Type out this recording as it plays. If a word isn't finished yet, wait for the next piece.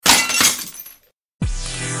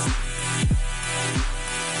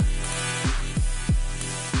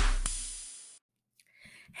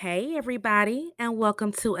Hey, everybody, and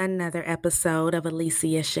welcome to another episode of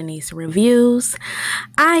Alicia Shanice Reviews.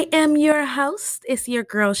 I am your host. It's your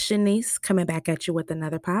girl Shanice coming back at you with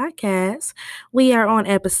another podcast. We are on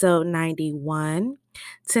episode 91.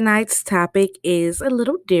 Tonight's topic is a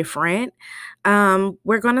little different.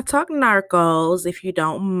 We're gonna talk Narcos. If you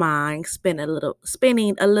don't mind, spending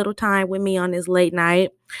a little time with me on this late night.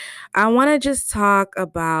 I want to just talk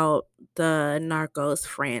about the Narcos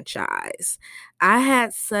franchise. I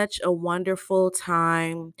had such a wonderful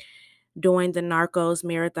time doing the Narcos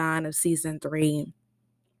marathon of season 3.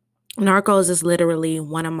 Narcos is literally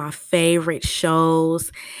one of my favorite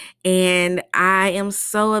shows, and I am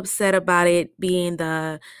so upset about it being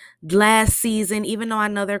the last season, even though I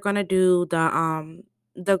know they're gonna do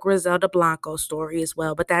the Griselda Blanco story as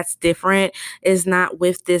well, but that's different. It's not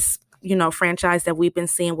with this franchise that we've been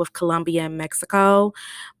seeing with Colombia and Mexico.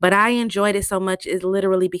 But I enjoyed it so much, it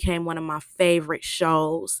literally became one of my favorite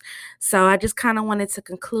shows. So I just kind of wanted to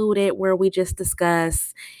conclude it where we just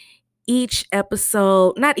discuss each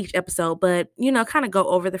episode, not each episode, but kind of go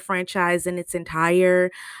over the franchise in its entire.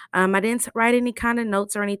 I didn't write any kind of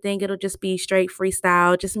notes or anything. It'll just be straight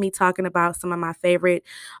freestyle, just me talking about some of my favorite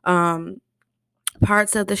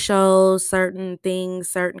parts of the show, certain things,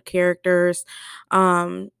 certain characters,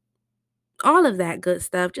 um, all of that good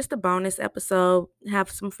stuff. Just a bonus episode. Have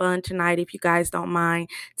some fun tonight if you guys don't mind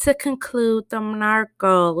to conclude the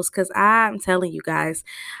Narcos, because I'm telling you guys,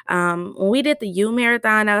 when we did the U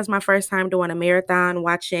marathon, that was my first time doing a marathon,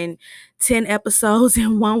 watching 10 episodes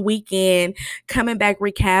in one weekend, coming back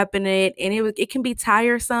recapping it, and it can be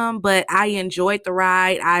tiresome, but I enjoyed the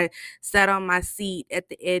ride. I sat on my seat at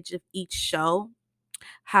the edge of each show.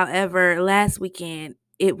 However, last weekend,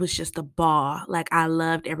 it was just a ball. Like, I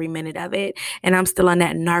loved every minute of it. And I'm still on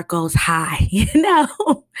that Narcos high,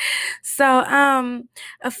 So,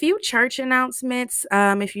 a few church announcements.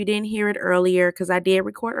 If you didn't hear it earlier, because I did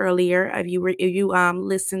record earlier. If you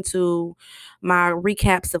listen to my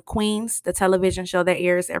recaps of Queens, the television show that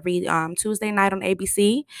airs every Tuesday night on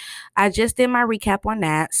ABC, I just did my recap on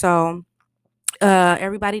that. So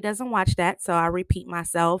everybody doesn't watch that. So I repeat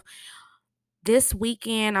myself. This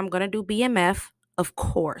weekend, I'm going to do BMF, of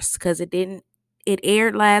course, because it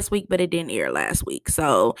aired last week, but it didn't air last week.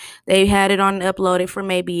 So they had it on uploaded for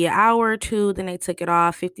maybe an hour or two. Then they took it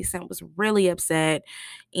off. 50 Cent was really upset.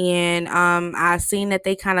 And I seen that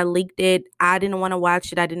they kind of leaked it. I didn't want to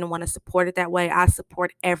watch it. I didn't want to support it that way. I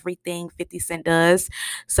support everything 50 Cent does.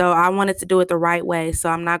 So I wanted to do it the right way. So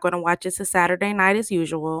I'm not going to watch it till Saturday night as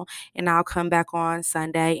usual. And I'll come back on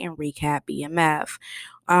Sunday and recap BMF.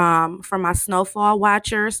 For my Snowfall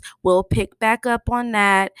watchers, we'll pick back up on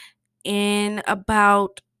that in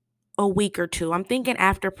about a week or two. I'm thinking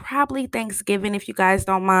after probably Thanksgiving, if you guys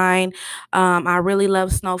don't mind. I really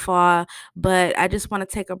love Snowfall, but I just want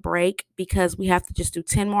to take a break because we have to just do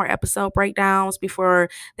 10 more episode breakdowns before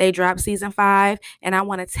they drop season 5. And I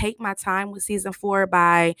want to take my time with season 4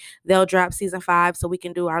 by they'll drop season 5 so we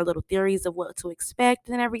can do our little theories of what to expect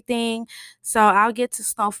and everything. So I'll get to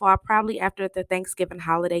Snowfall probably after the Thanksgiving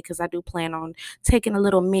holiday because I do plan on taking a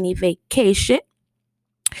little mini vacation.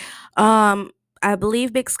 Um, I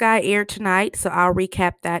believe Big Sky aired tonight, so I'll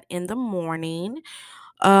recap that in the morning.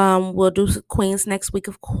 We'll do Queens next week,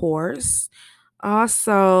 of course.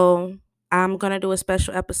 Also, I'm going to do a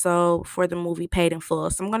special episode for the movie Paid in Full.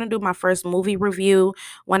 So I'm going to do my first movie review.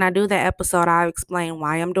 When I do that episode, I'll explain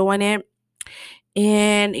why I'm doing it.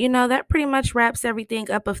 And, that pretty much wraps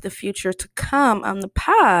everything up of the future to come on the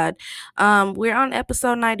pod. We're on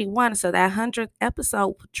episode 91, so that 100th episode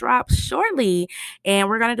will drop shortly. And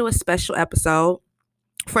we're going to do a special episode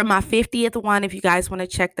for my 50th one. If you guys want to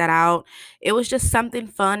check that out, it was just something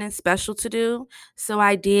fun and special to do. So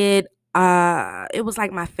I did. It was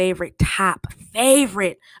like my top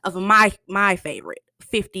favorite of my favorite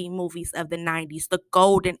 50 movies of the 90s, the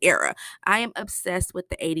golden era. I am obsessed with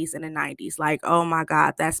the 80s and the 90s. Like, oh my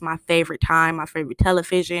God, that's my favorite time, my favorite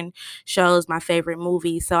television shows, my favorite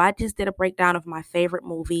movies. So I just did a breakdown of my favorite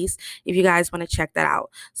movies if you guys want to check that out.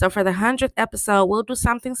 So for the 100th episode, we'll do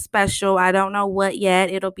something special. I don't know what yet.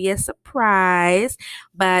 It'll be a surprise,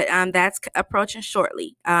 but that's approaching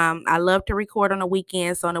shortly. I love to record on the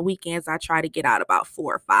weekends. So on the weekends, I try to get out about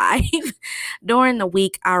 4 or 5. During the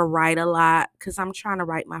week, I write a lot because I'm trying to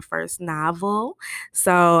write my first novel.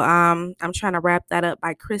 So I'm trying to wrap that up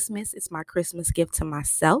by Christmas. It's my Christmas gift to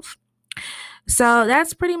myself. So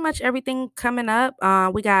that's pretty much everything coming up.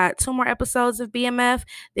 We got two more episodes of BMF.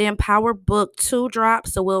 The Empower Book 2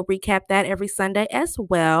 drops. So we'll recap that every Sunday as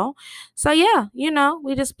well. So yeah,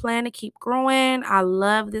 we just plan to keep growing. I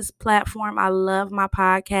love this platform. I love my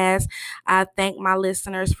podcast. I thank my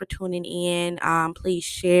listeners for tuning in. Please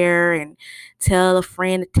share and tell a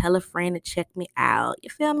friend to check me out. You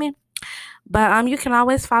feel me? But you can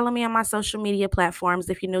always follow me on my social media platforms.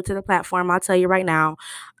 If you're new to the platform, I'll tell you right now,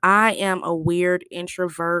 I am a weird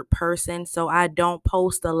introvert person, so I don't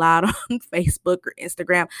post a lot on Facebook or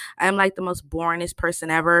Instagram. I'm like the most boringest person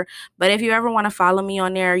ever. But if you ever want to follow me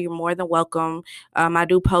on there, you're more than welcome. I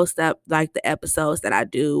do post up like the episodes that I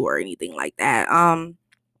do or anything like that.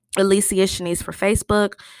 Alicia Shanice for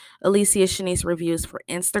Facebook, Alicia Shanice Reviews for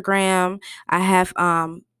Instagram. I have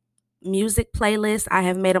music playlists. I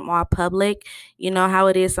have made them all public. You know how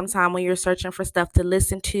it is sometimes when you're searching for stuff to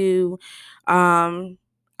listen to.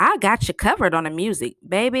 I got you covered on the music,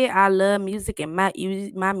 baby. I love music, and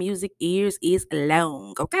my music ears is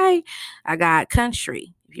long. Okay, I got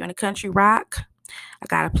country. If you're in a country rock, I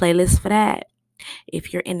got a playlist for that.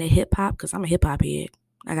 If you're into hip hop, because I'm a hip hop head,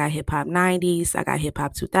 I got hip hop 90s, I got hip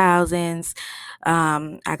hop 2000s,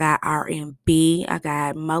 I got R&B, I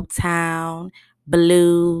got Motown,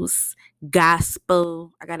 blues,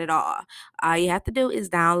 gospel. I got it all. All you have to do is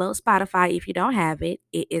download Spotify if you don't have it.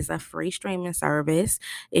 It is a free streaming service.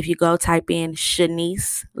 If you go type in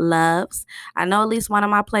Shanice Loves, I know at least one of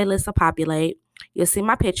my playlists will populate. You'll see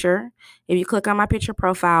my picture. If you click on my picture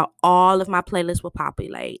profile, all of my playlists will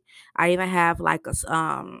populate. I even have like a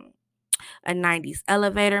 90s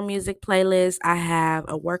elevator music playlist. I have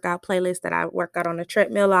a workout playlist that I work out on the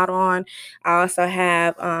treadmill out on. I also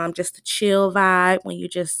have just a chill vibe when you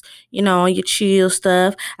just, on your chill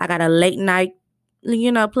stuff. I got a late night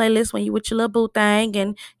playlist when you with your little boo thing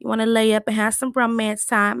and you want to lay up and have some romance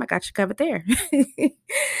time. I got you covered there.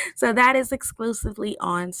 So that is exclusively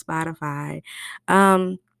on Spotify.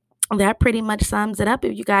 That pretty much sums it up.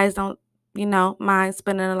 If you guys don't, mind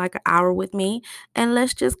spending like an hour with me, and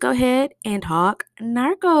let's just go ahead and talk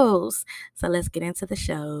Narcos. So let's get into the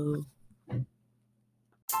show.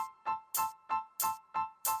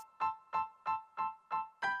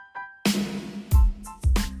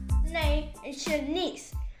 Name is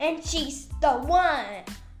Shanice, and she's the one.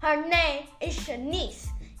 Her name is Shanice,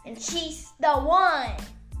 and she's the one.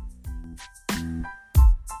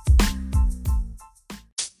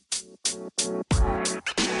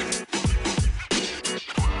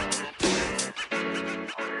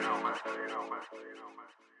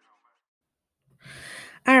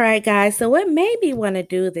 All right, guys. So, what made me want to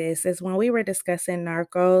do this is when we were discussing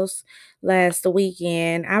Narcos last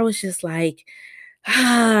weekend, I was just like,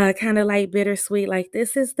 kind of like bittersweet, like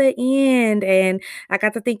this is the end. And I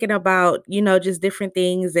got to thinking about, just different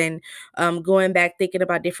things and going back thinking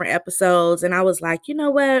about different episodes. And I was like, you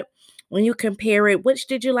know what? When you compare it, which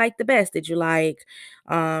did you like the best? Did you like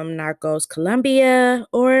Narcos Colombia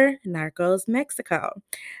or Narcos Mexico?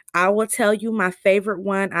 I will tell you my favorite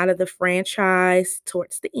one out of the franchise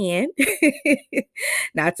towards the end.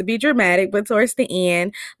 Not to be dramatic, but towards the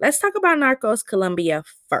end. Let's talk about Narcos Colombia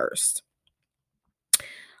first.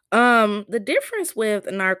 The difference with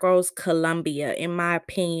Narcos Colombia, in my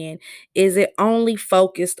opinion, is it just mainly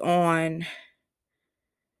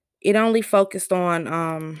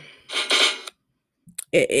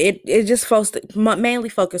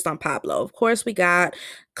focused on Pablo. Of course, we got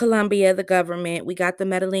Colombia, the government, we got the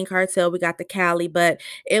Medellin cartel, we got the Cali, but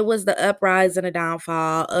it was the uprise and the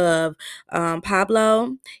downfall of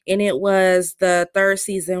Pablo, and it was the third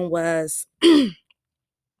season was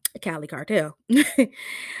Cali cartel.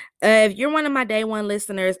 If you're one of my day one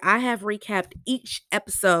listeners, I have recapped each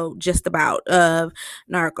episode just about of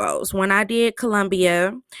Narcos. When I did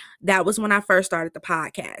Colombia, that was when I first started the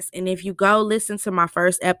podcast. And if you go listen to my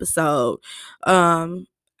first episode,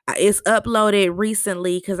 it's uploaded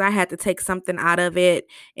recently because I had to take something out of it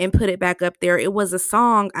and put it back up there. It was a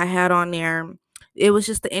song I had on there. It was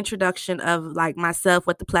just the introduction of like myself,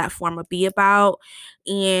 what the platform would be about.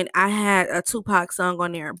 And I had a Tupac song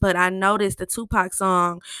on there, but I noticed the Tupac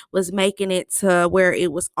song was making it to where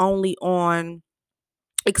it was only on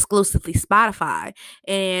exclusively Spotify,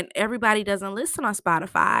 and everybody doesn't listen on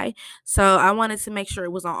Spotify. So I wanted to make sure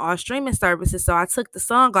it was on all streaming services. So I took the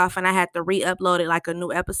song off and I had to re-upload it like a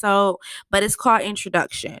new episode, but it's called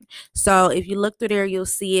Introduction. So if you look through there, you'll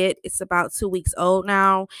see it. It's about 2 weeks old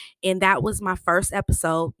now. And that was my first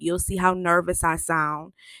episode. You'll see how nervous I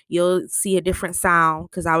sound. You'll see a different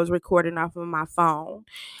sound because I was recording off of my phone.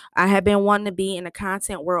 I have been wanting to be in the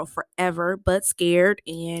content world forever, but scared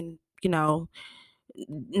and,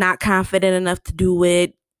 not confident enough to do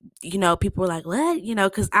it. people were like, what?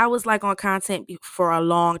 Because I was like on content for a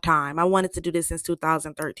long time. I wanted to do this since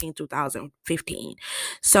 2013, 2015.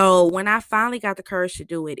 So when I finally got the courage to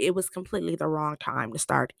do it, it was completely the wrong time to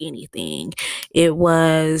start anything. It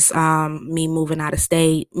was me moving out of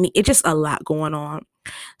state. It just a lot going on.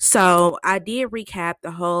 So I did recap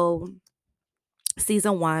the whole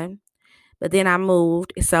season one, but then I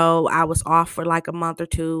moved, so I was off for like a month or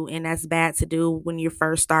two, and that's bad to do when you're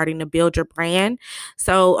first starting to build your brand.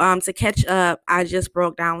 So to catch up, I just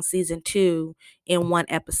broke down season two in one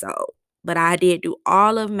episode. But I did do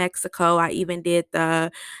all of Mexico. I even did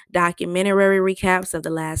the documentary recaps of the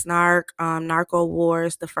last Narco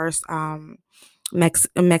Wars, the first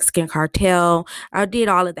Mexican cartel. I did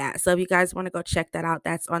all of that. So if you guys want to go check that out,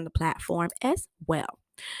 that's on the platform as well.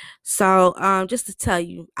 So just to tell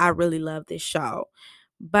you, I really love this show.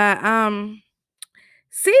 But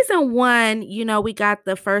season one, we got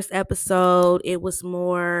the first episode. It was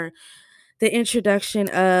more the introduction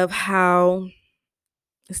of how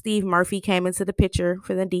Steve Murphy came into the picture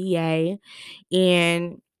for the DEA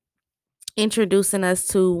and introducing us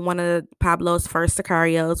to one of Pablo's first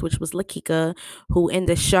sicarios, which was La Kika, who in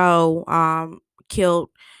the show killed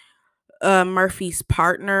Murphy's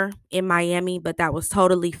partner in Miami, but that was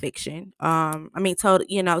totally fiction.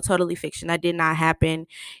 Totally fiction. That did not happen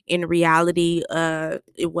in reality.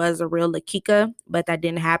 It was a real Lakika, but that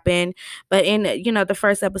didn't happen. But in the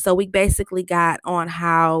first episode, we basically got on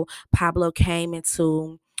how Pablo came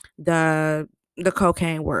into the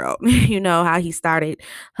cocaine world. How he started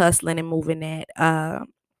hustling and moving that.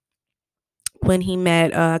 When he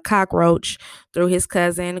met Cockroach through his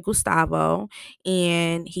cousin Gustavo,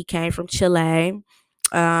 and he came from Chile.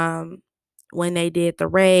 Um, when they did the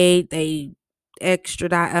raid, they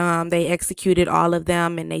executed all of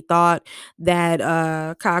them, and they thought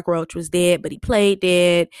that Cockroach was dead, but he played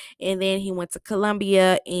dead. And then he went to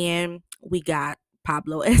Colombia, and we got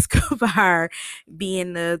Pablo Escobar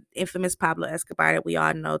being the infamous Pablo Escobar that we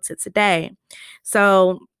all know to today.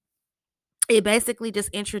 So it basically just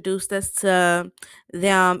introduced us to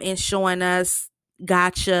them and showing us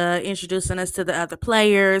Gotcha, introducing us to the other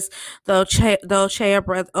players, the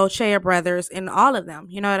Ochea brothers, and all of them.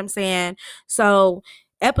 You know what I'm saying? So,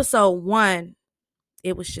 episode one,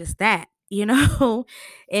 it was just that,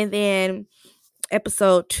 and then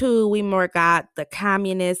episode two, we more got the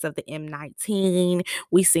communists of the M19.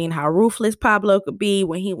 We seen how ruthless Pablo could be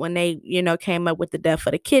when they came up with the death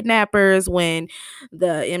of the kidnappers, when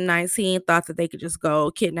the M19 thought that they could just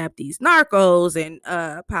go kidnap these narcos, and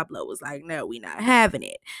Pablo was like, no, we not having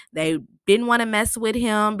it. They didn't want to mess with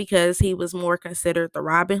him because he was more considered the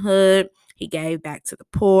Robin Hood. He gave back to the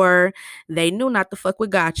poor. They knew not to fuck with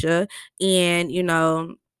Gotcha. And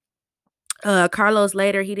Carlos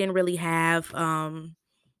later, he didn't really have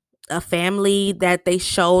a family that they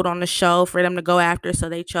showed on the show for them to go after, so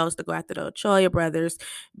they chose to go after the Ochoa brothers,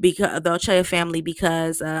 because the Ochoa family,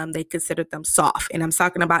 because they considered them soft. And I'm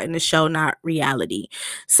talking about in the show, not reality.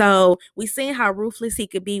 So we seen how ruthless he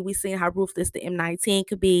could be. We seen how ruthless the M19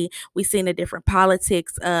 could be. We seen the different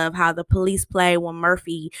politics of how the police play when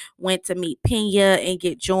Murphy went to meet Pena and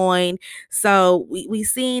get joined. So we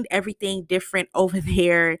seen everything different over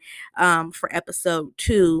there for episode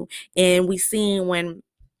two, and we seen when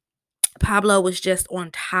Pablo was just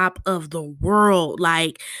on top of the world,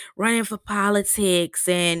 like running for politics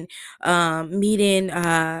and meeting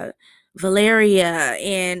Valeria,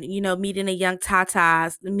 and meeting the young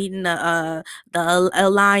Tatas, meeting the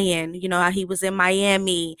lion. How he was in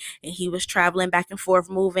Miami and he was traveling back and forth,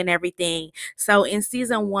 moving everything. So in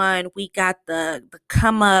season one, we got the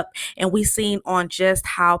come up, and we seen on just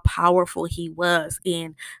how powerful he was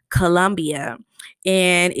in Colombia.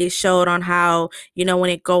 And it showed on how, when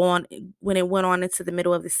it went on into the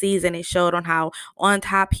middle of the season, it showed on how on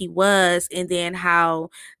top he was, and then how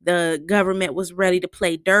the government was ready to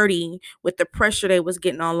play dirty with the pressure they was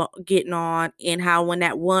getting on, and how when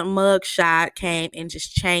that one mug shot came and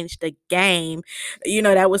just changed the game,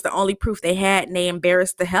 that was the only proof they had, and they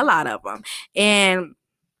embarrassed the hell out of them. And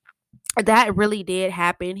that really did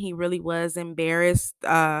happen. He really was embarrassed,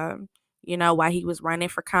 while he was running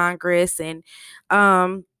for Congress. And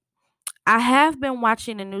I have been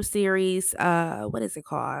watching a new series. What is it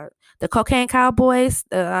called? The Cocaine Cowboys,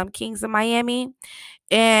 the Kings of Miami.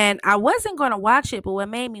 And I wasn't going to watch it, but what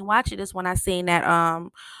made me watch it is when I seen that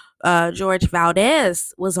George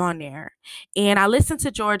Valdez was on there. And I listened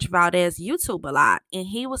to George Valdez YouTube a lot, and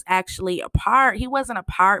he was actually a part. He wasn't a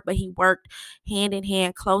part, but he worked hand in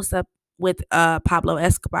hand close up with Pablo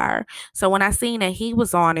Escobar. So when I seen that he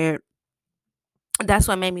was on it, that's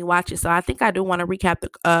what made me watch it. So I think I do want to recap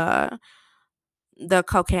the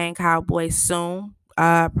Cocaine Cowboys soon.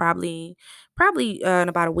 Probably in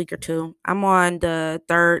about a week or two. I'm on the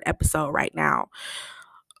third episode right now.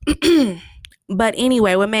 But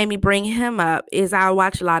anyway, what made me bring him up is I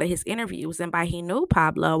watched a lot of his interviews, and by he knew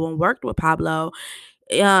Pablo and worked with Pablo,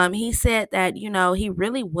 he said that he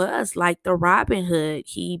really was like the Robin Hood.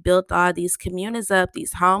 He built all these communities up,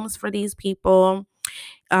 these homes for these people.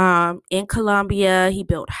 In Colombia, he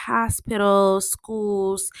built hospitals,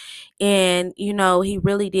 schools, and he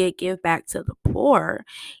really did give back to the poor.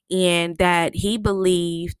 And that he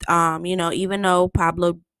believed, even though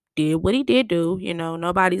Pablo did what he did do,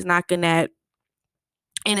 nobody's knocking that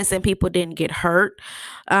innocent people didn't get hurt.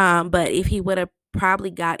 But if he would have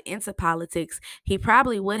probably got into politics, he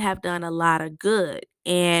probably would have done a lot of good.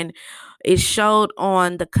 And it showed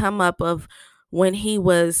on the come up of when he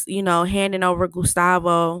was, handing over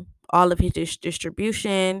Gustavo all of his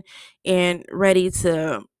distribution and ready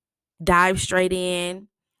to dive straight in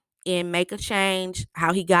and make a change,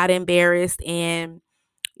 how he got embarrassed and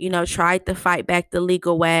tried to fight back the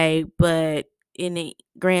legal way, but in the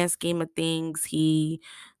grand scheme of things, he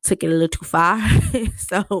took it a little too far.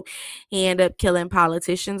 So he ended up killing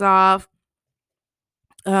politicians off.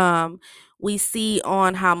 Um, we see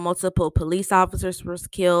on how multiple police officers was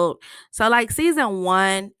killed. So like season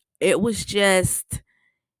one, it was just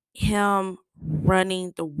him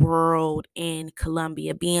running the world in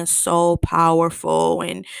Colombia, being so powerful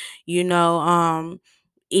and you know, um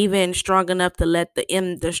even strong enough to let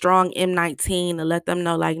the strong M19 to let them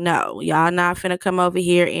know like no, y'all not finna come over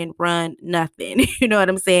here and run nothing. You know what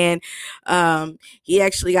I'm saying? He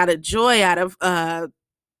actually got a joy out of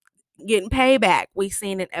getting payback. We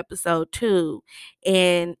seen in episode 2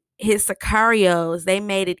 and his sicarios, they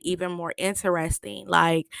made it even more interesting.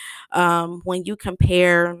 Like when you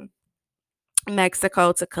compare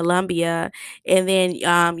Mexico to Colombia. And then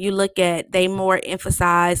you look at they more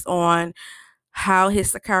emphasized on how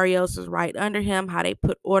his sicarios was right under him, how they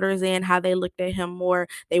put orders in, how they looked at him more.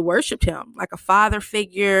 They worshiped him like a father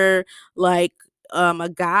figure, like a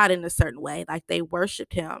god in a certain way. Like they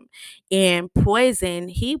worshiped him. And Poison,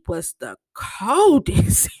 he was the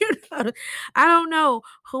coldest. I don't know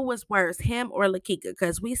who was worse, him or Lakika,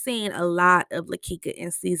 because we seen a lot of Lakika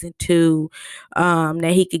in season 2,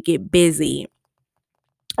 that he could get busy.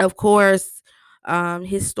 Of course,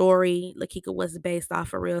 his story, Lakika, was based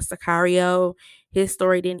off a real Sicario. His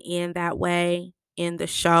story didn't end that way in the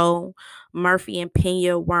show. Murphy and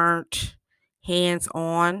Pena weren't hands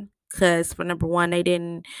on because, for number one, they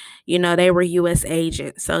didn't, they were U.S.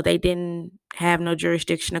 agents, so they didn't have no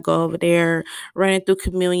jurisdiction to go over there running through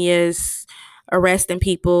communions, arresting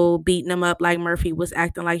people, beating them up like Murphy was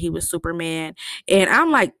acting like he was Superman. And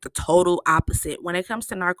I'm like the total opposite when it comes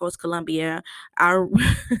to Narcos Colombia. I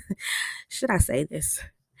should I say this?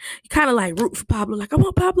 You kind of like root for Pablo, like I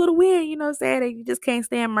want Pablo to win, you know what I'm saying? And you just can't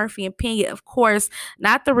stand Murphy and Pena. Of course,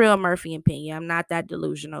 not the real Murphy and Pena. I'm not that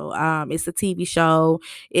delusional. It's a TV show.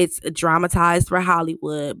 It's dramatized for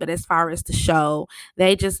Hollywood, but as far as the show,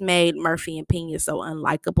 they just made Murphy and Pena so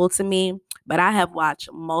unlikable to me. But I have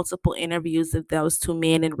watched multiple interviews of those two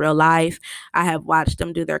men in real life. I have watched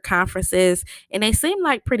them do their conferences, and they seem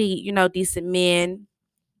like pretty, decent men.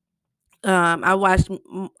 I watched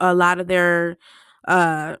a lot of their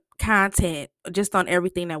content just on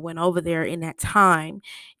everything that went over there in that time.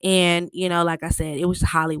 And, like I said, it was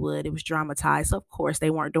Hollywood, it was dramatized. So of course they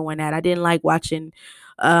weren't doing that. I didn't like watching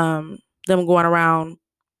them going around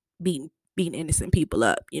beating innocent people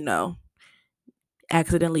up,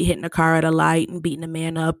 accidentally hitting a car at a light and beating a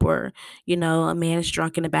man up, or, a man is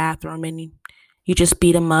drunk in the bathroom and you just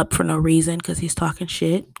beat him up for no reason because he's talking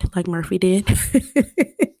shit like Murphy did.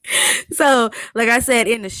 So, like I said,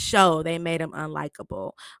 in the show, they made him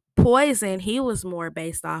unlikable. Poison, he was more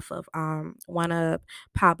based off of one of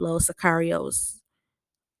Pablo Sicario's.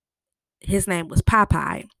 His name was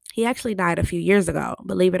Popeye. He actually died a few years ago.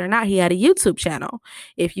 Believe it or not, he had a YouTube channel.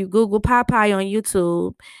 If you Google Popeye on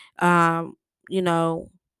YouTube, um, you know,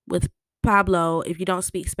 with Pablo, if you don't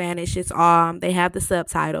speak Spanish, it's they have the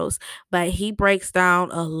subtitles, but he breaks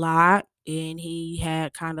down a lot, and he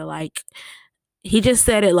had kind of like he just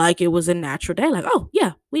said it like it was a natural day. Like, oh,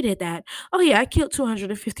 yeah, we did that. Oh, yeah, I killed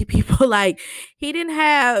 250 people. Like, he didn't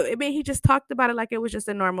have, I mean, he just talked about it like it was just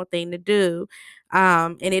a normal thing to do.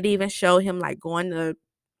 And it even showed him like going to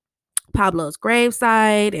Pablo's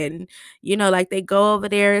graveside, and like they go over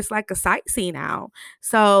there. It's like a sightsee now.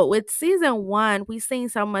 So with season 1, we seen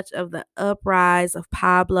so much of the uprise of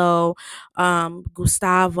Pablo,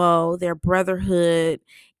 Gustavo, their brotherhood.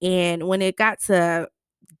 And when it got to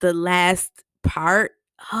the last part,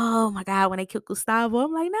 oh my god, when they killed Gustavo,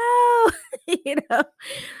 I'm like, no. you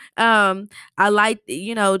know I like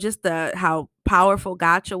just the how powerful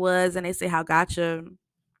Gotcha was, and they say how Gotcha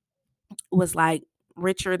was like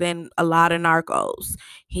richer than a lot of narcos.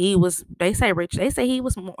 He was, they say rich. They say he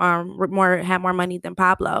was more had more money than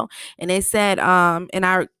Pablo. And they said and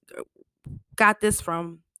I got this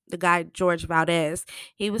from the guy George Valdez.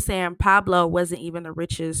 He was saying Pablo wasn't even the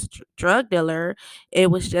richest drug dealer.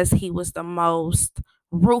 It was just he was the most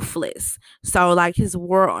ruthless. So like his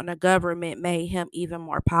war on the government made him even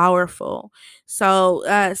more powerful. So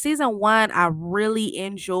season 1 I really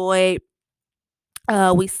enjoyed.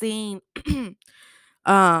 We seen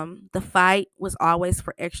the fight was always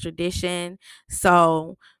for extradition.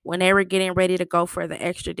 So when they were getting ready to go for the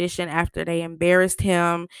extradition after they embarrassed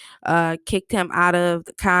him, kicked him out of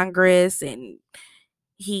the Congress, and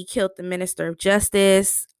he killed the Minister of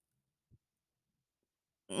Justice.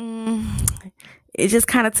 mm, it just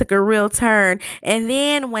kind of took a real turn. And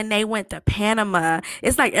then when they went to Panama,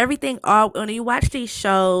 it's like everything all when you watch these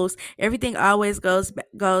shows, everything always goes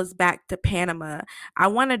back to Panama. I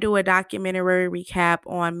want to do a documentary recap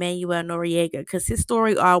on Manuel Noriega because his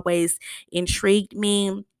story always intrigued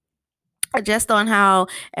me. Just on how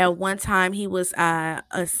at one time he was a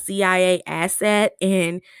CIA asset,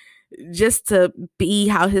 and just to be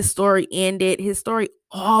how his story ended, his story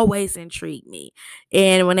always intrigued me.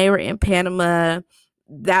 And when they were in Panama,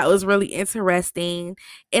 that was really interesting.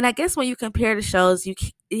 And I guess when you compare the shows, you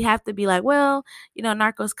have to be like, well,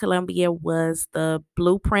 Narcos Colombia was the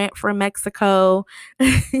blueprint for Mexico.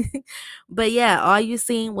 But yeah, all you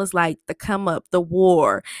seen was like the come up, the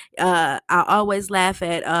war. I always laugh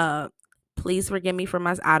at please forgive me for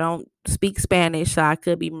my I don't speak Spanish, so I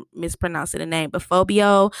could be mispronouncing the name. But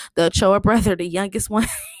Fabio, the Ochoa brother, the youngest one,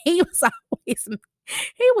 he was always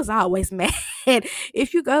he was always mad.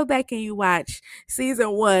 If you go back and you watch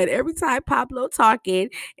season 1, every time Pablo talking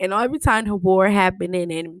and every time the war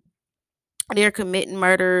happening and they're committing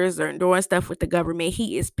murders or doing stuff with the government,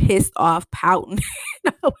 he is pissed off, pouting,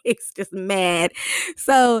 always just mad.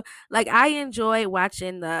 So, like, I enjoy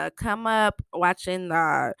watching the come up, watching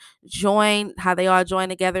the join, how they all join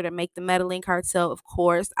together to make the Medellin cartel. Of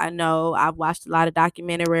course, I know I've watched a lot of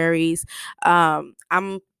documentaries.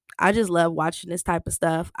 I just love watching this type of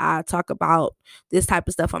stuff. I talk about this type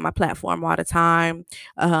of stuff on my platform all the time.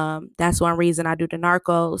 That's one reason I do the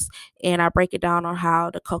Narcos, and I break it down on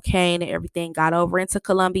how the cocaine and everything got over into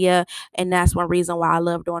Colombia. And that's one reason why I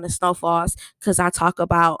love doing the snowfalls, because I talk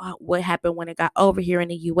about what happened when it got over here in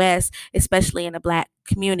the US, especially in the black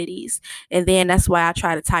communities. And then that's why I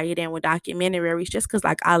try to tie it in with documentaries, just because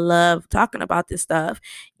like I love talking about this stuff.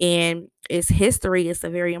 And it's history. It's a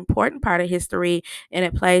very important part of history, and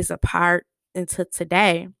it plays a part into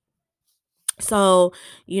today. So,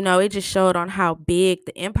 it just showed on how big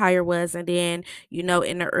the empire was. And then, in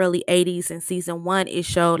the early 80s in season 1, it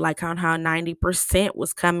showed like on how 90%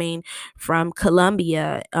 was coming from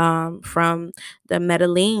Colombia, from the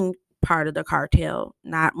Medellin part of the cartel.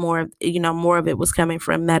 Not more, more of it was coming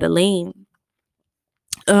from Medellin.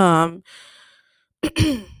 Um,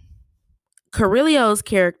 Carrillo's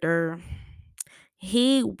character,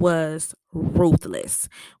 he was ruthless.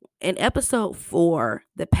 In episode 4,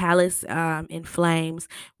 the palace in flames,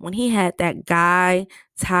 when he had that guy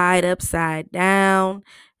tied upside down,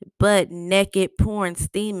 butt naked, pouring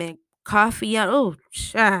steaming coffee out. Oh,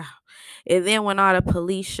 child. And then when all the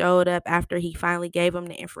police showed up after he finally gave them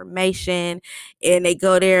the information, and they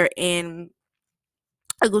go there, and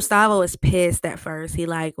Gustavo is pissed at first. He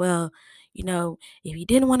like, well, if you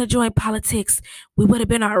didn't want to join politics, we would have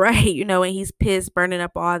been all right, and he's pissed, burning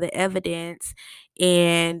up all the evidence.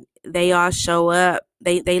 And they all show up.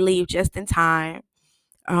 They leave just in time.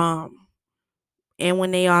 Um, and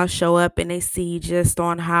when they all show up and they see just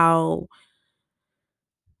on how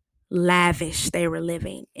lavish they were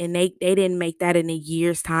living, and they didn't make that in a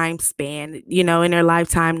year's time span, in their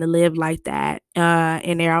lifetime, to live like that,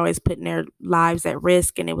 and they're always putting their lives at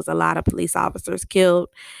risk, and it was a lot of police officers killed.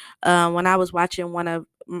 When I was watching one of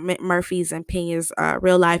Murphy's and Pena's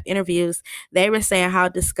real life interviews, they were saying how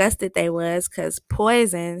disgusted they was because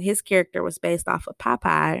Poison, his character, was based off of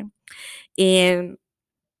Popeye. And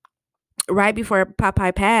right before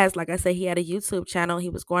Popeye passed, like I said, he had a YouTube channel. He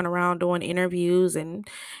was going around doing interviews and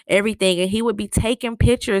everything, and he would be taking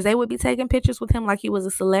pictures. They would be taking pictures with him like he was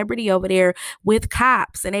a celebrity over there with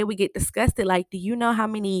cops, and they would get disgusted. Like, do you know how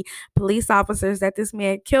many police officers that this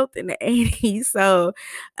man killed in the 80s? So,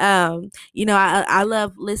 I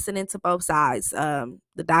love listening to both sides.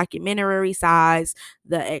 The documentary sides,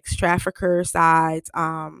 the ex-trafficker sides.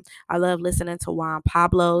 I love listening to Juan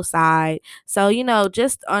Pablo's side. So,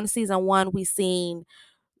 just on season 1, we seen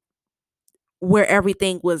where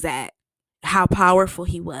everything was at, how powerful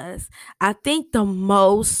he was. I think the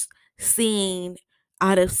most scene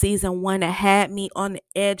out of season one that had me on the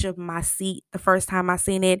edge of my seat the first time I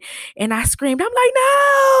seen it, and I screamed. I'm like,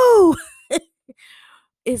 no!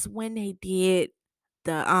 Is when they did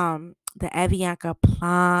the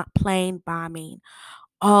Avianca plane bombing.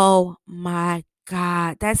 Oh my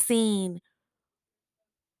god, that scene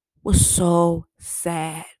was so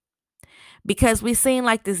sad because we seen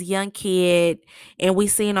like this young kid, and we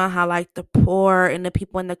seen on how like the poor and the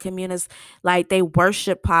people in the communities, like they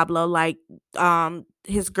worship Pablo, like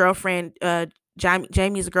his girlfriend,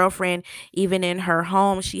 Jamie's girlfriend, even in her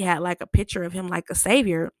home she had like a picture of him like a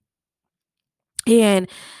savior. And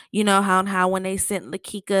you know how when they sent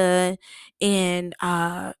Lakika and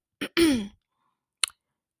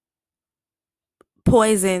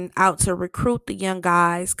Poison out to recruit the young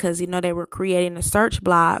guys, because you know they were creating a search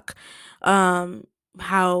block, um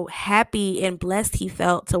how happy and blessed he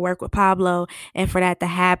felt to work with Pablo and for that to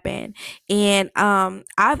happen. And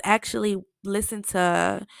I've actually listened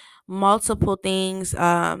to multiple things.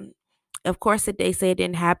 Of course they say it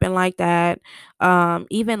didn't happen like that.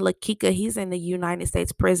 Even Lakika, he's in the United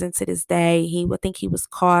States prison to this day. He would think he was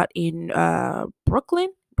caught in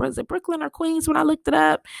Brooklyn. Was it Brooklyn or Queens when I looked it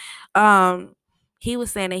up? um he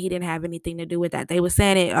was saying that he didn't have anything to do with that. They were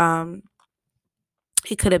saying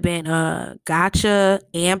it could have been Gotcha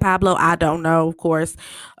and Pablo. I don't know, of course,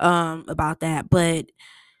 about that. But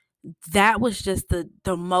that was just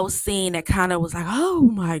the most scene that kind of was like, oh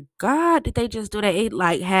my god, did they just do that? It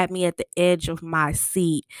like had me at the edge of my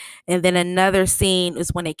seat. And then another scene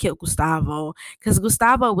is when they killed Gustavo, because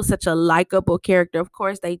Gustavo was such a likable character. Of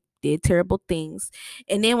course they did terrible things,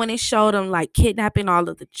 and then when it showed him like kidnapping all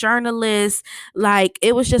of the journalists, like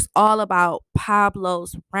it was just all about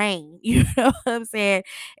Pablo's reign. You know what I'm saying?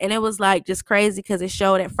 And it was like just crazy because it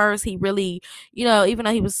showed at first he really, even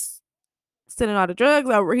though he was sending all the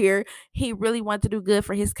drugs over here, he really wanted to do good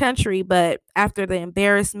for his country. But after the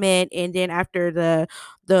embarrassment, and then after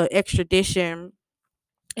the extradition,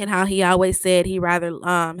 and how he always said he rather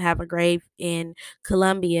have a grave in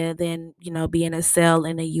Colombia than be in a cell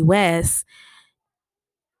in the US.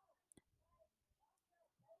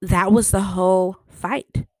 That was the whole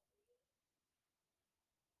fight.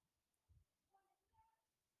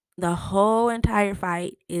 The whole entire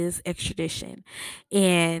fight is extradition.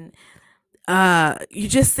 And you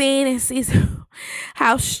just seen and see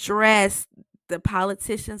how stressed the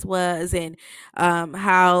politicians was, and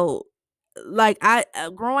how, like, I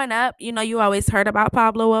growing up, you always heard about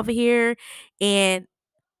Pablo over here and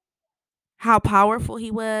how powerful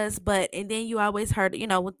he was. But and then you always heard, when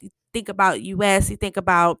you think about US, you think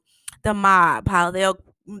about the mob, how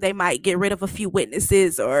they might get rid of a few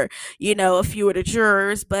witnesses, or a few of the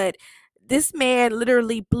jurors. But this man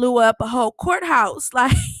literally blew up a whole courthouse.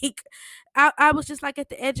 Like, I was just like at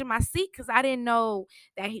the edge of my seat because I didn't know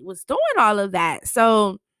that he was doing all of that.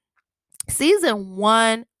 So season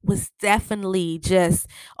one was definitely just,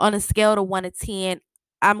 on a scale of 1 to 10,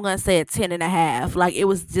 I'm gonna say a 10.5. Like, it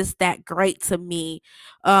was just that great to me.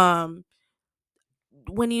 When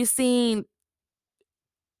you seen,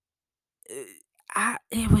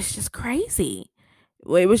 it was just crazy.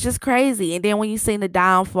 Well, it was just crazy. And then when you seen the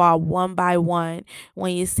downfall one by one,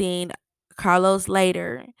 when you seen Carlos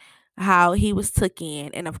later, how he was took in,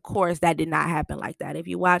 and of course that did not happen like that. If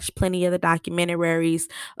you watch plenty of the documentaries,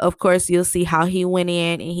 of course you'll see how he went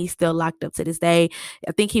in, and he's still locked up to this day.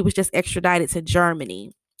 I think he was just extradited to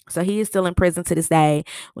Germany. So he is still in prison to this day.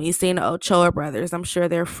 When you seen the Ochoa brothers, I'm sure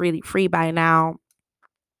they're free by now.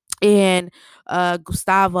 And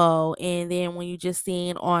Gustavo, and then when you just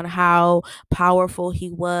seen on how powerful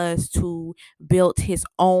he was to build his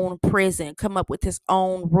own prison, come up with his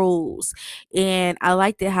own rules. And I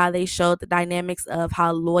liked it how they showed the dynamics of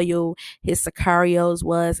how loyal his sicarios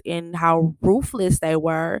was and how ruthless they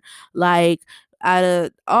were. Like, out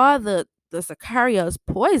of all the sicarios,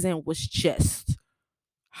 Poison was just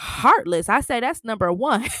heartless. I say that's number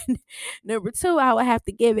one. Number two, I would have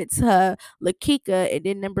to give it to Lakika, and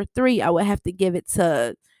then number three, I would have to give it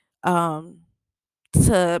um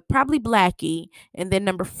to probably Blackie, and then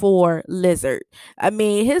number four, Lizard. I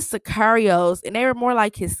mean, his sicarios, and they were more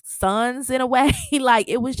like his sons in a way. Like,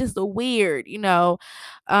 it was just a weird,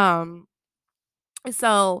 um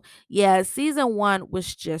so yeah, season one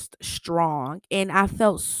was just strong, and I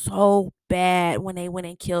felt so bad when they went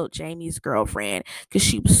and killed Jamie's girlfriend, because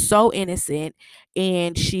she was so innocent,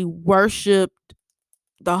 and she worshipped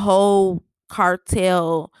the whole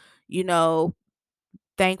cartel, you know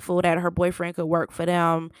thankful that her boyfriend could work for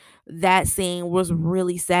them. That scene was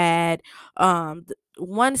really sad.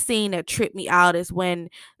 One scene that tripped me out is when,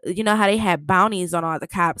 how they had bounties on all the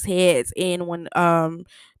cops' heads, and when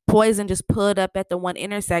Poison just pulled up at the one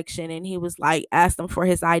intersection and he was like, asked him for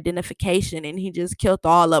his identification and he just killed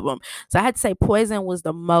all of them. So I had to say Poison was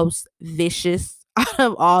the most vicious out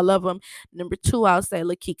of all of them. Number two, I'll say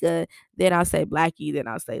Lakika, then I'll say Blackie, then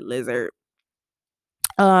I'll say Lizard.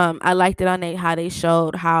 I liked it on how they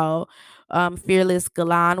showed how fearless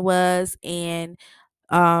Galan was, and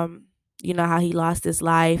um you know how he lost his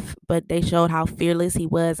life, but they showed how fearless he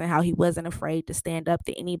was and how he wasn't afraid to stand up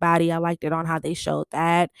to anybody. I liked it on how they showed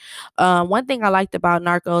that. One thing I liked about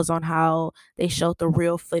Narcos on how they showed the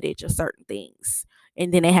real footage of certain things,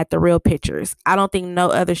 and then they had the real pictures. I don't think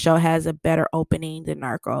no other show has a better opening than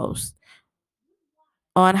Narcos,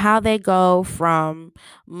 on how they go from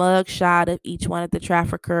mugshot of each one of the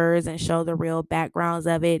traffickers and show the real backgrounds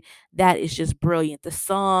of it. That is just brilliant. The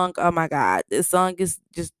song, oh my God, this song is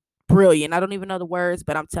just brilliant. I don't even know the words,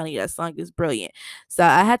 but I'm telling you, that song is brilliant. So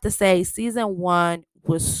I had to say, season one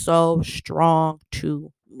was so strong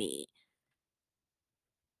to me.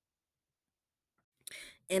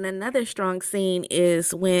 And another strong scene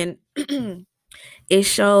is when it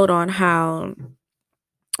showed on how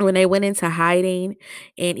when they went into hiding,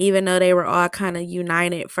 and even though they were all kind of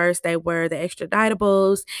united, first they were the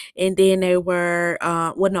extraditables, and then they were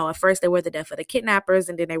well, no, at first they were the death of the kidnappers,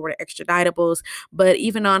 and then they were the extraditables. But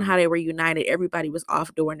even on how they were united, everybody was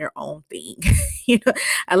off doing their own thing. You know,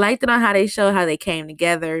 I liked it on how they showed how they came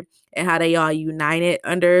together and how they all united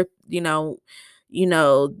under, you know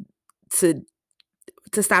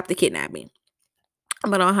to stop the kidnapping,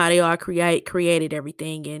 but on how they all created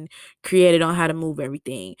everything and created on how to move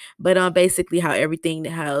everything, but on basically how everything,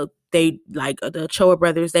 how they like the Ochoa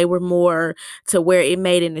brothers, they were more to where it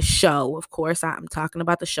made in the show. Of course, I'm talking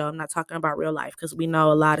about the show. I'm not talking about real life because we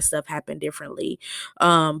know a lot of stuff happened differently.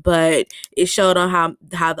 But it showed on how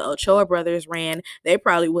the Ochoa brothers ran. They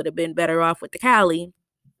probably would have been better off with the Cali,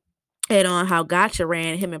 and on how Gotcha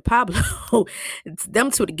ran him and Pablo, it's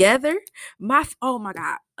them two together. Oh my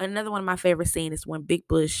God, another one of my favorite scenes is when Big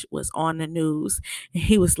Bush was on the news and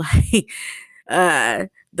he was like, "The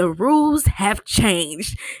rules have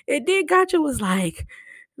changed," and then Gotcha was like,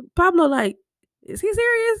 Pablo, like, is he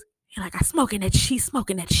serious? He like, she's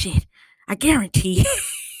smoking that shit. I guarantee.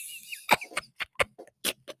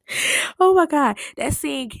 Oh my God, that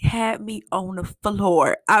scene had me on the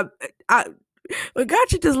floor. I But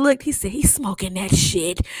Gotcha just looked. He said he's smoking that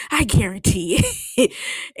shit. I guarantee it.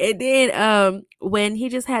 And then when he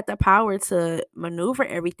just had the power to maneuver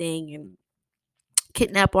everything and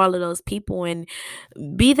kidnap all of those people and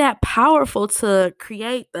be that powerful to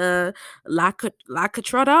create the La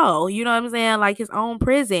Catrado, you know what I'm saying? Like his own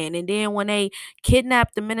prison. And then when they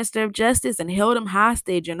kidnapped the Minister of Justice and held him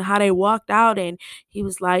hostage, and how they walked out, and he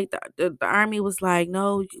was like, the army was like,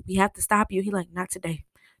 no, we have to stop you. He like, not today.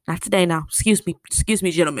 Not today now. Excuse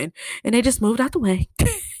me, gentlemen. And they just moved out the way.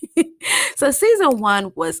 So season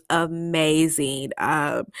one was amazing.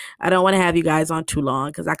 I don't want to have you guys on too long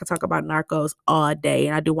because I could talk about Narcos all day,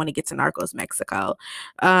 and I do want to get to Narcos Mexico.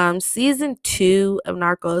 Season two of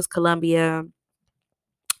Narcos Colombia,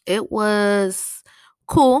 it was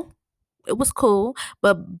cool. It was cool,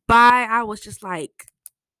 but I was just like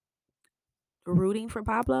rooting for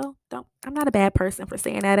Pablo. Don't I'm not a bad person for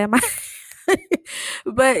saying that, am I?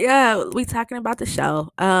 But yeah, we talking about the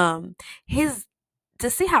show. His To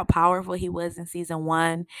see how powerful he was in season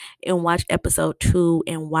one and watch episode two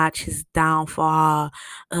and watch his downfall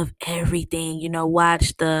of everything,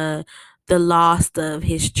 watch the loss of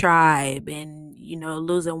his tribe and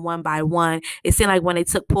losing one by one. It seemed like when they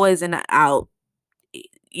took Poison out,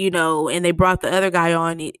 and they brought the other guy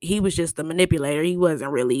on, he was just the manipulator. He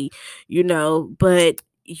wasn't really, but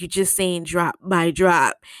you just seen drop by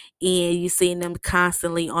drop, and you seen them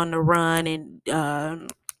constantly on the run, and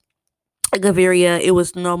Gaviria, it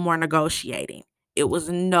was no more negotiating. It was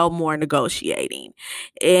no more negotiating.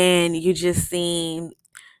 And you just seen,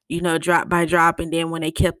 drop by drop. And then when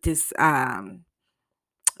they kept this,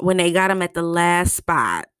 when they got him at the last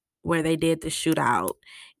spot where they did the shootout,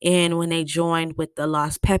 and when they joined with the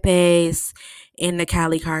Los Pepes in the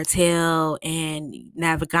Cali cartel, and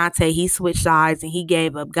Navigante, he switched sides and he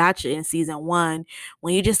gave up Gotcha in season one.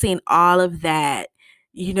 When you just seen all of that,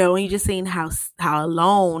 when you just seen how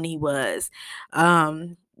alone he was,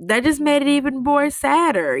 that just made it even more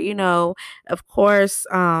sadder. Of course,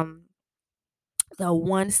 the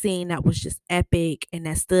one scene that was just epic and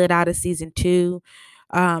that stood out of season two,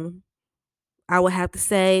 um, I would have to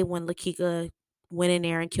say when Lakika went in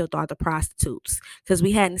there and killed all the prostitutes, because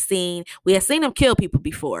we had seen him kill people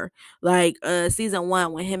before, like season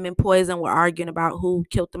one when him and Poison were arguing about who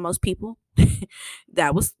killed the most people.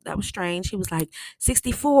 That was strange. He was like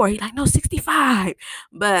 64. He like, no, 65.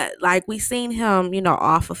 But like we seen him,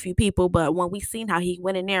 off a few people. But when we seen how he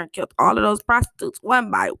went in there and killed all of those prostitutes one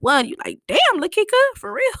by one, you like, damn, Lakika,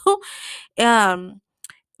 for real. um,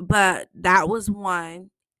 but that was one.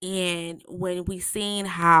 And when we seen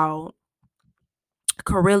how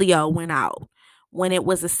Carrillo went out, when it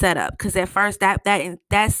was a setup, because at first that's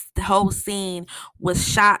the whole scene was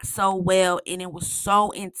shot so well and it was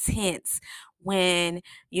so intense when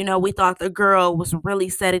we thought the girl was really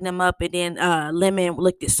setting them up, and then Lemon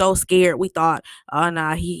looked so scared. We thought, oh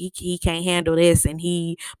nah, he can't handle this and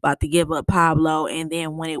he about to give up Pablo. And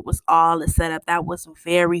then when it was all a setup, that was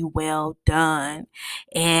very well done.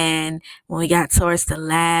 And when we got towards the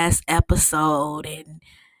last episode and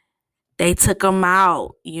they took him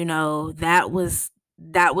out, that was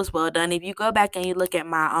well done. If you go back and you look at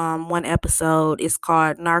my one episode, it's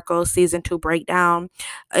called Narcos season 2 breakdown.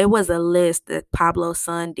 It was a list that Pablo's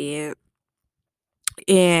son did,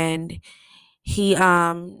 and he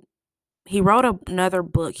wrote another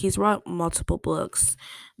book. He's wrote multiple books,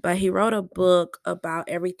 but he wrote a book about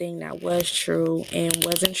everything that was true and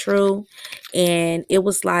wasn't true. And it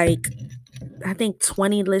was like, I think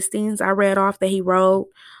 20 listings I read off that he wrote.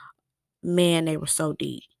 Man, they were so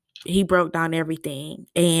deep. He broke down everything,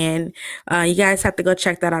 and you guys have to go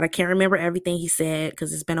check that out. I can't remember everything he said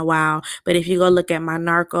because it's been a while, but if you go look at my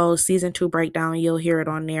Narcos season 2 breakdown, you'll hear it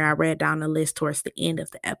on there. I read down the list towards the end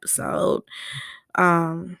of the episode.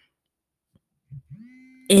 um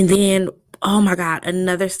and then, oh my god,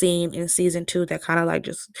 another scene in season 2 that kind of like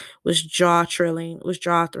just was jaw thrilling. It was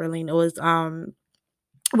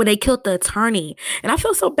when they killed the attorney, and I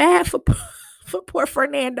feel so bad for for poor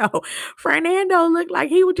Fernando. Fernando looked like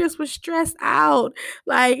he was stressed out.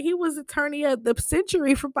 Like he was attorney of the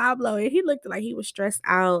century for Pablo, and he looked like he was stressed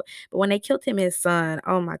out. But when they killed him, his son,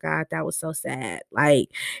 oh my god, that was so sad. Like,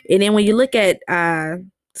 and then when you look at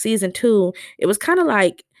season 2, it was kind of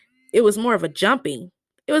like it was more of a jumping.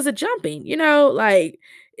 It was a jumping, like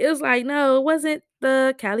it was like, no, it wasn't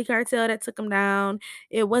the Cali cartel that took him down.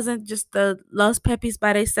 It wasn't just the Los Pepis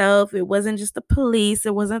by themselves. It wasn't just the police.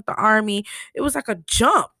 It wasn't the army. It was like a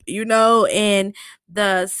jump. And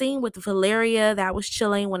the scene with Valeria, that was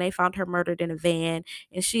chilling when they found her murdered in a van,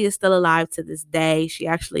 and she is still alive to this day. She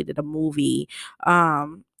actually did a movie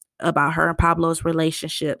about her and Pablo's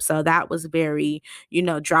relationship. So that was very,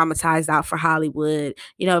 dramatized out for Hollywood.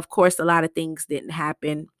 Of course, a lot of things didn't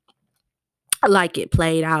happen like it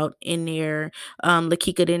played out in there.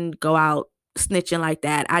 Lakika didn't go out snitching like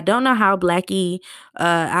that. I don't know how Blackie,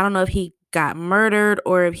 I don't know if he got murdered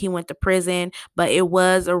or if he went to prison, but it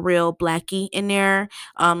was a real Blackie in there.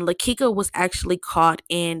 Lakika was actually caught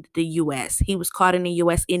in the US. He was caught in the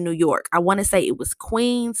US in New York. I want to say it was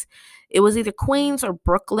Queens. It was either Queens or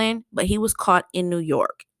Brooklyn, but he was caught in New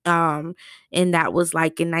York. And that was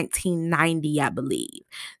like in 1990, I believe.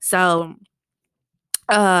 So,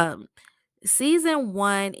 um, season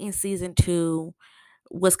 1 and season 2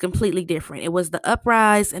 was completely different. It was the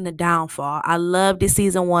uprise and the downfall. I loved it.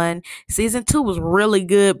 Season 1. Season 2 was really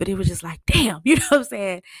good, but it was just like, damn, you know what I'm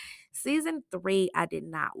saying? Season 3, I did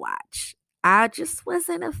not watch. I just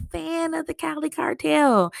wasn't a fan of the Cali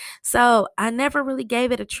cartel. So I never really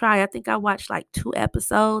gave it a try. I think I watched like 2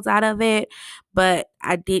 episodes out of it, but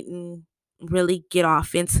I didn't really get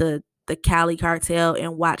off into the Cali cartel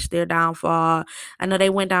and watch their downfall. I know they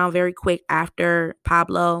went down very quick after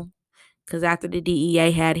Pablo, because after the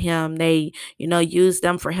DEA had him, they, used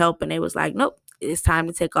them for help, and they was like, nope, it's time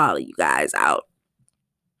to take all of you guys out.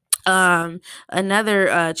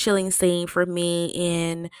 Another chilling scene for me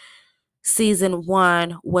in season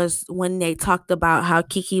 1 was when they talked about how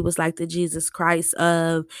Kiki was like the Jesus Christ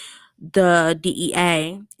of the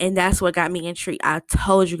DEA, and that's what got me intrigued. I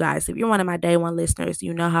told you guys, if you're one of my day one listeners,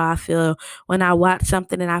 you know how I feel when I watch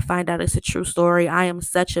something and I find out it's a true story. I am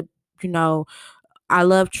such a, you know, I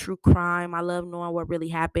love true crime. I love knowing what really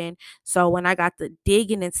happened. So when I got to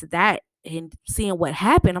digging into that and seeing what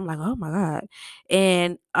happened, I'm like, oh my God.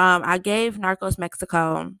 And I gave Narcos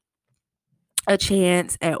Mexico a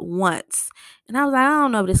chance at once. And I was like, I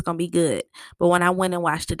don't know if this is gonna be good. But when I went and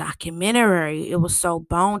watched the documentary, it was so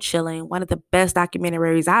bone chilling. One of the best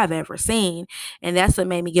documentaries I've ever seen. And that's what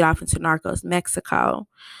made me get off into Narcos Mexico.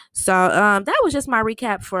 So that was just my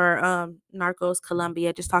recap for Narcos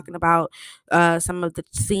Colombia, just talking about some of the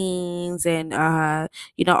scenes, and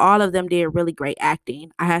all of them did really great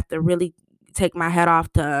acting. I have to really take my hat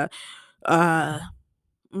off to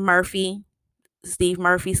Murphy. Steve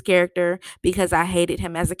Murphy's character because I hated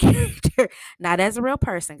him as a character, not as a real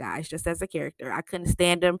person, guys, just as a character. I couldn't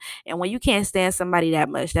stand him. And when you can't stand somebody that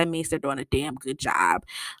much, that means they're doing a damn good job.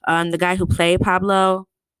 The guy who played Pablo,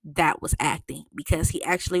 that was acting because he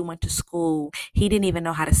actually went to school. He didn't even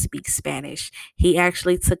know how to speak Spanish. He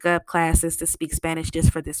actually took up classes to speak Spanish just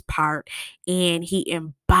for this part, and he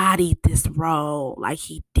embodied this role like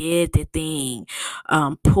he did the thing.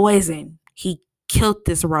 Poison. He killed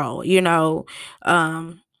this role,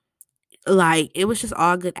 um like it was just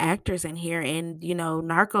all good actors in here. And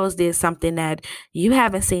Narcos did something that you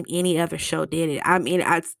haven't seen any other show did it. I mean,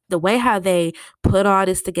 the way how they put all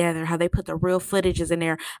this together, how they put the real footages in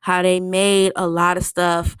there, how they made a lot of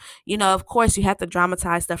stuff. Of course you have to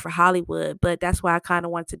dramatize stuff for Hollywood, but that's why I kind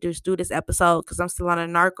of want to just do this episode because I'm still on a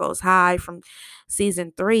Narcos high from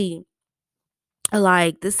season 3.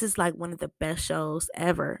 Like this is like one of the best shows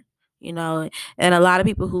ever, you know. And a lot of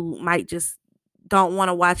people who might just don't want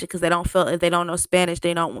to watch it because they don't feel, if they don't know Spanish,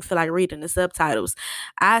 they don't feel like reading the subtitles.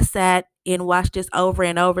 I sat and watched this over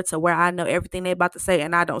and over to where I know everything they about to say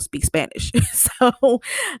and I don't speak Spanish. So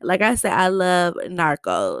like I said, I love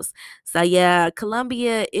Narcos. So yeah,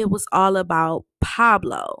 Colombia, it was all about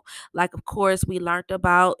Pablo. Like of course we learned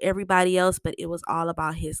about everybody else, but it was all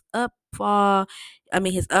about his upfall. I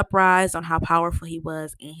mean his uprise, on how powerful he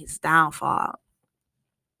was, and his downfall.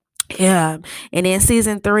 Yeah. And then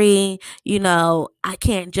season 3, I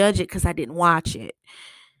can't judge it because I didn't watch it.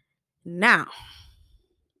 Now,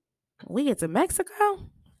 we get to Mexico,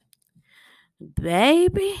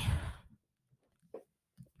 baby.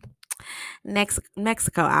 Next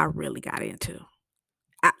Mexico, I really got into.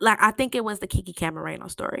 I think it was the Kiki Camareno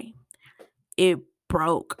story. It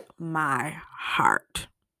broke my heart.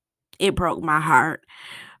 It broke my heart.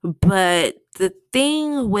 But the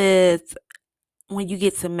thing with when you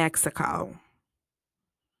get to Mexico,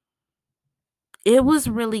 it was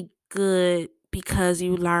really good because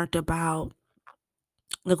you learned about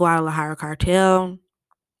the Guadalajara cartel.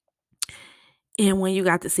 And when you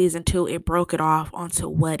got to season 2, it broke it off onto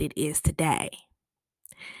what it is today.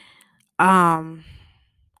 Um,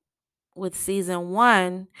 with season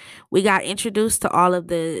 1, we got introduced to all of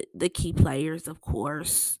the key players, of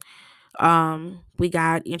course. We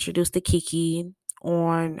got introduced to Kiki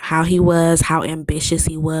on how he was, how ambitious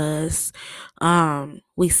he was.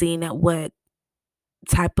 We seen at what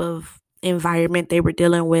type of environment they were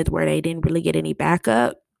dealing with where they didn't really get any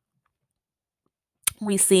backup.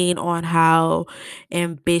 We seen on how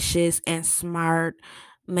ambitious and smart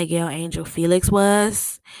Miguel Angel Felix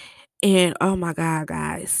was. And oh my God,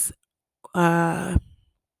 guys. Uh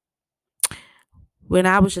when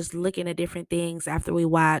I was just looking at different things after we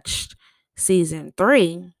watched season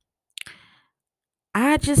 3,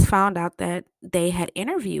 I just found out that they had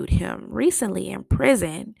interviewed him recently in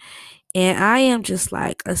prison. And I am just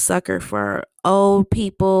like a sucker for old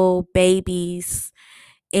people, babies.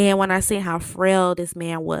 And when I see how frail this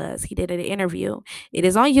man was, he did an interview. It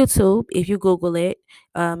is on YouTube. If you Google it,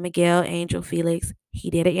 Miguel Angel Felix, he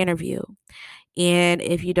did an interview. And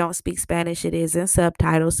if you don't speak Spanish, it is in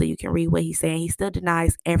subtitles so you can read what he's saying. He still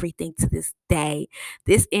denies everything to this day.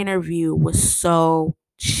 This interview was so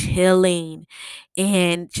chilling.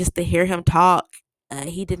 And just to hear him talk,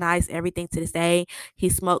 he denies everything to this day. He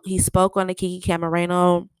spoke on the Kiki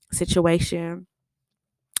Camareno situation,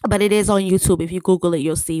 but it is on YouTube. If you Google it,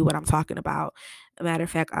 you'll see what I'm talking about. A matter of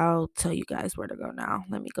fact, I'll tell you guys where to go now.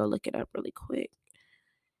 Let me go look it up really quick.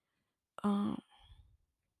 Um,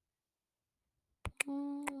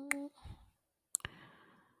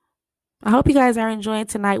 I hope you guys are enjoying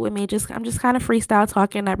tonight with me. I'm just kind of freestyle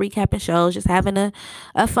talking, not recapping shows, just having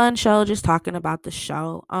a fun show, just talking about the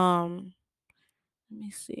show. Let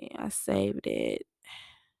me see. I saved it.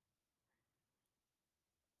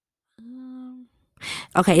 Um,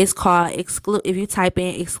 Okay, it's called if you type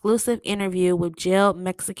in exclusive interview with jailed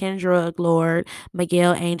Mexican drug lord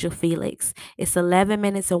Miguel Angel Felix. It's 11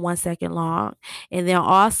 minutes and 1 second long. And then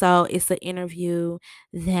also it's an interview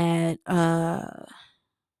that I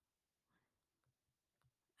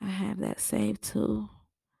have that saved too.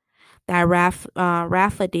 That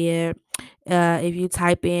Rafa did. If you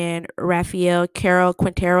type in Rafael Carol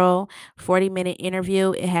Quintero 40-minute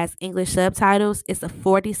interview, it has English subtitles. It's a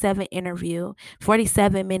 47-minute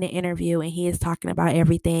interview, and he is talking about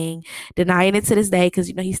everything, denying it to this day because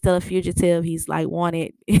he's still a fugitive. He's like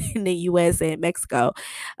wanted in the U.S. and Mexico.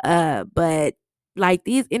 But like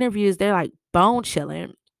these interviews, they're like bone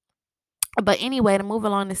chilling. But anyway, to move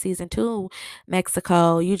along to season 2,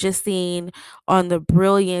 Mexico, you just seen on the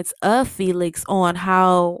brilliance of Felix on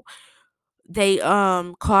how they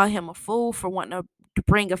call him a fool for wanting to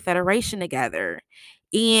bring a federation together.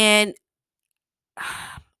 And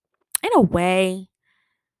in a way,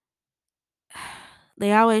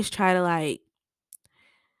 they always try to like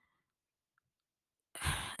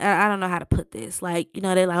I don't know how to put this. Like,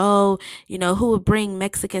 they're like, oh, who would bring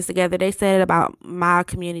Mexicans together? They said it about my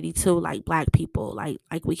community too, like black people, like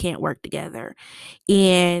we can't work together.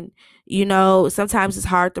 And, sometimes it's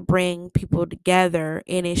hard to bring people together.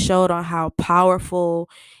 And it showed on how powerful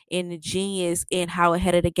and the genius and how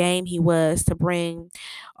ahead of the game he was to bring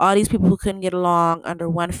all these people who couldn't get along under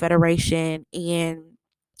one federation and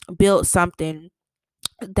build something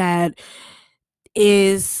that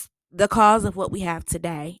is the cause of what we have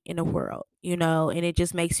today in the world, and it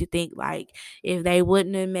just makes you think like if they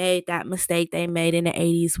wouldn't have made that mistake they made in the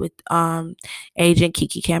 80s with Agent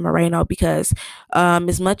Kiki Camareno, because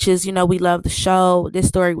as much as we love the show, this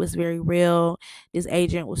story was very real. This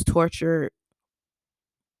agent was tortured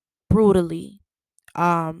brutally,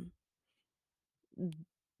 um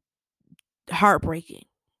heartbreaking.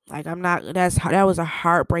 Like, I'm not that was a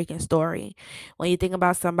heartbreaking story when you think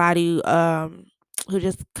about somebody who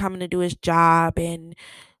just coming to do his job and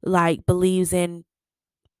like believes in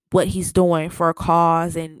what he's doing for a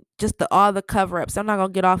cause, and just all the cover-ups. I'm not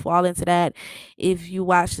gonna get off all into that. If you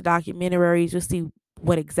watch the documentaries, you'll see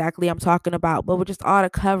what exactly I'm talking about, but with just all the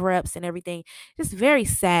cover-ups and everything, just very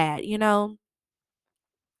sad,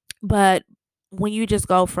 but when you just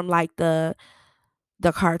go from like the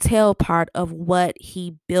cartel part of what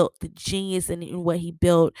he built, the genius in what he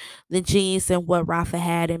built, the genius in what Rafa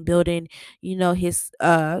had in building, his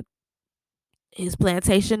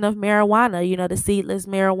plantation of marijuana, the seedless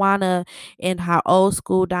marijuana, and how old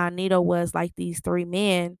school Don Nito was, like these three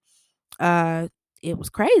men. Uh it was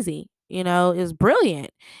crazy, it was brilliant.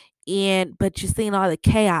 And but you seen all the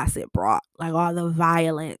chaos it brought, like all the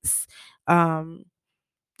violence. Um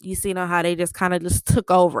you seen on how they just kind of just took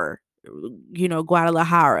over,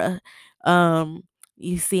 Guadalajara. Um,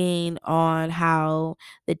 you seen on how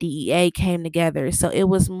the DEA came together. So it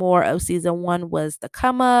was more of season one was the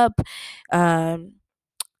come up, um,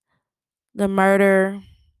 the murder,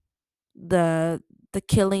 the the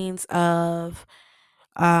killings of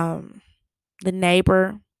um the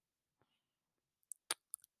neighbor.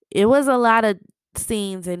 It was a lot of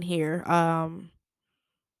scenes in here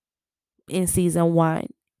in season one.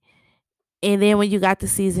 And then when you got to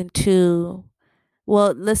season two,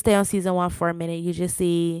 well, let's stay on season one for a minute. You just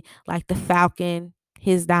see like the Falcon,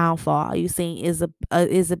 his downfall. You seen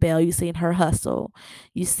Isabel. You seen her hustle.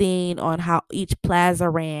 You seen on how each plaza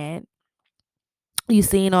ran. You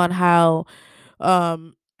seen on how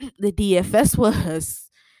the DFS was.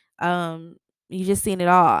 Um, you just seen it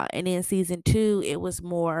all. And then season two, it was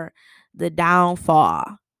more the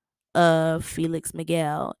downfall of Felix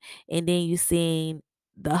Miguel, and then you seen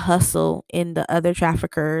the hustle in the other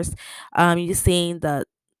traffickers. You seen the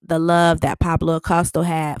love that Pablo Acosta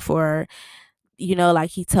had for,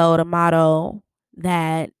 like he told Amato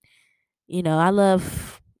that, I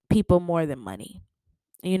love people more than money.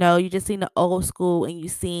 You just seen the old school, and you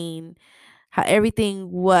seen how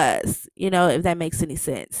everything was, if that makes any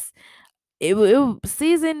sense.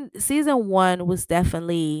 Season one was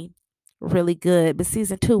definitely really good, but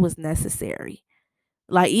season two was necessary.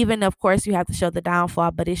 Like, even of course you have to show the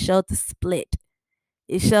downfall, but it showed the split.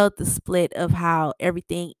 It showed the split of how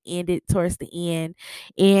everything ended towards the end.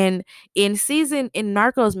 And in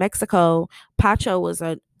Narcos Mexico, Pacho was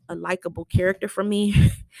a likable character for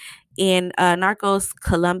me. In Narcos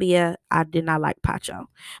Colombia, I did not like Pacho.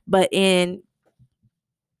 But in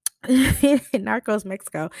in Narcos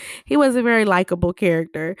Mexico, he was a very likable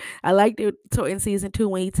character. I liked it in season two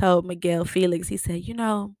when he told Miguel Felix, he said,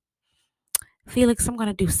 Felix, I'm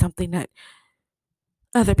gonna do something that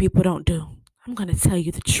other people don't do. I'm gonna tell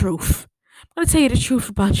you the truth. I'm gonna tell you the truth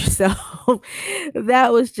about yourself.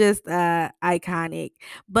 That was just iconic.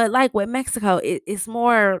 But like with Mexico, it's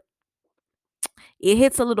more, it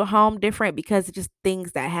hits a little home different because it's just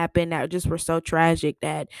things that happened that just were so tragic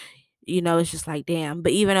that, it's just like, damn.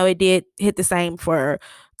 But even though it did hit the same for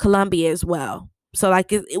Colombia as well. So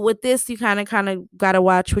like with this, you kind of gotta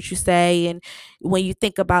watch what you say, and when you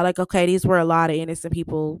think about like, okay, these were a lot of innocent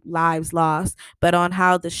people lives lost, but on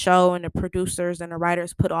how the show and the producers and the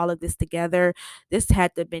writers put all of this together, this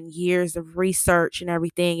had to have been years of research and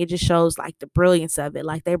everything. It just shows like the brilliance of it.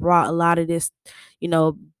 Like they brought a lot of this,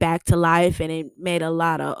 back to life, and it made a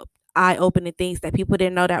lot of eye-opening things that people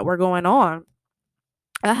didn't know that were going on.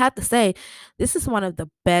 I have to say, this is one of the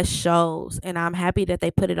best shows, and I'm happy that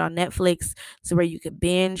they put it on Netflix so where you could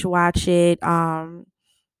binge watch it.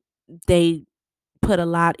 They put a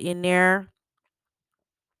lot in there.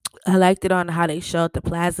 I liked it on how they showed the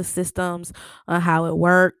plaza systems, on how it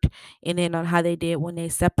worked, and then on how they did when they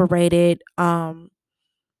separated. Some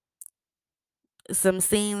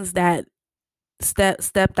scenes that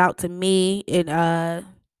stepped out to me in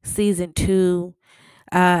season two.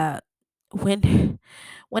 Uh, when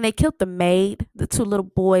when they killed the maid, the two little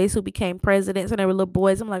boys who became presidents, and they were little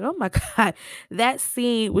boys. I'm like, oh my god, that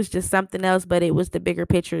scene was just something else. But it was the bigger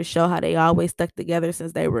picture to show how they always stuck together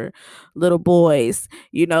since they were little boys.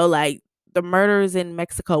 Like the murders in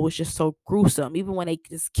Mexico was just so gruesome. Even when they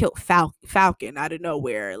just killed Falcon out of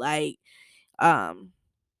nowhere, um,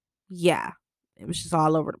 yeah, it was just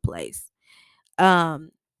all over the place.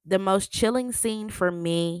 Um, the most chilling scene for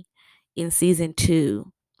me in season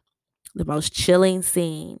two, the most chilling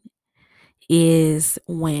scene is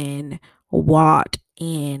when Walt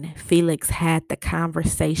and Felix had the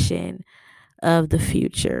conversation of the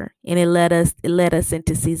future. And it led us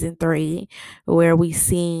into season three, where we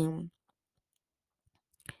seen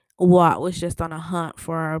Watt was just on a hunt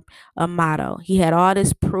for a model. He had all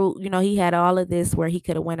this proof, he had all of this where he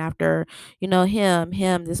could have went after,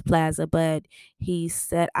 this plaza, but he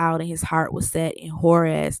set out and his heart was set in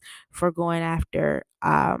Horace for going after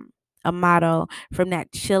a model. From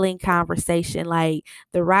that chilling conversation, like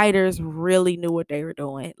the writers really knew what they were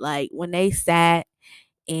doing. Like when they sat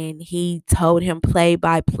and he told him play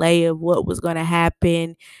by play of what was going to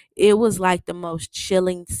happen. It was like the most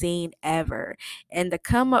chilling scene ever. And the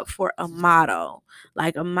come up for Amato,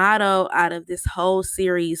 like Amato out of this whole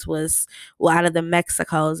series was, well, out of the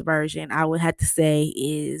Mexico's version, I would have to say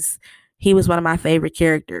is he was one of my favorite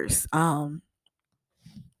characters.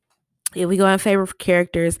 If we go in favorite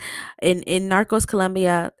characters in Narcos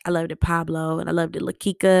Colombia, I loved it Pablo and I loved it La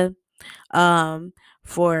Kika. Um,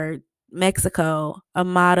 for Mexico,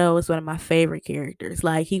 Amato is one of my favorite characters.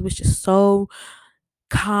 Like he was just so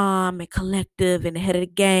calm and collective and ahead of the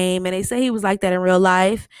game. And they say he was like that in real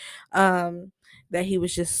life. That he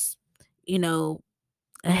was just, you know,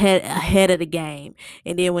 ahead of the game.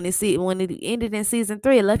 And then when it ended in season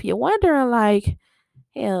three, it left you wondering like,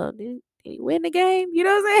 hell, did he win the game? You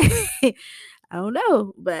know what I'm saying? I don't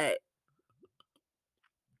know, but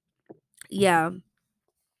yeah,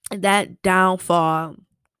 that downfall.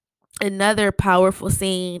 Another powerful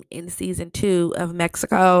scene in season two of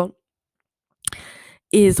Mexico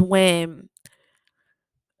is when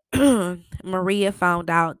Maria found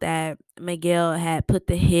out that Miguel had put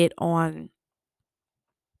the hit on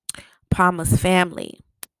Palma's family.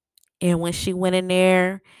 And when she went in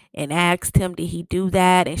there and asked him, did he do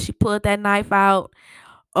that? And she pulled that knife out.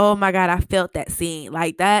 Oh my God, I felt that scene.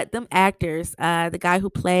 Like that, them actors, the guy who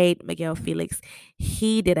played Miguel Felix,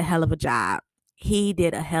 he did a hell of a job. He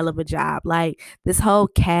did a hell of a job. Like this whole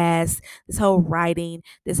cast, this whole writing,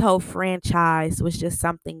 this whole franchise was just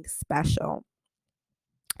something special.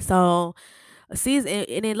 So season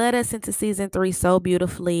and it led us into season three so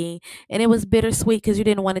beautifully, and it was bittersweet because you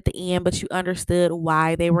didn't want it to end, but you understood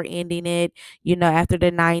why they were ending it. After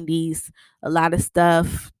the 90s, a lot of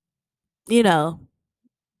stuff, you know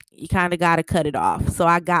you kind of got to cut it off. So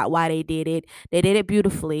I got why they did it. They did it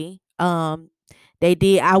beautifully. They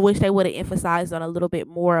did. I wish they would have emphasized on a little bit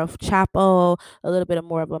more of Chapo, a little bit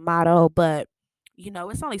more of Amato, but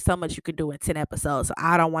it's only so much you can do in 10 episodes. So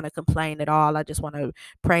I don't want to complain at all. I just want to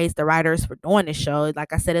praise the writers for doing this show.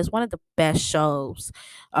 Like I said, it's one of the best shows.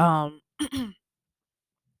 Um,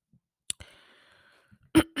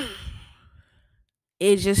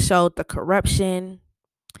 it just showed the corruption.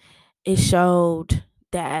 It showed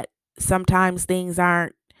that sometimes things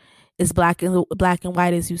aren't as black and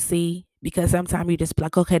white as you see, because sometimes you just be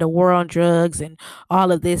like, okay, the war on drugs and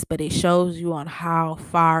all of this, but it shows you on how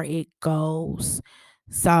far it goes.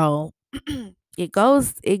 So it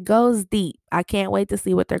goes deep. I can't wait to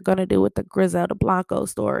see what they're gonna do with the Griselda Blanco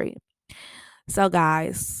story. So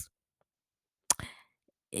guys,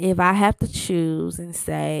 if I have to choose and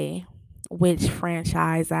say which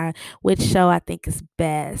show I think is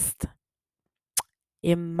best,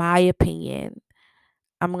 in my opinion,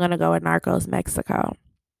 I'm gonna go with Narcos Mexico,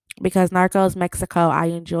 because Narcos Mexico, I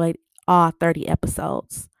enjoyed all 30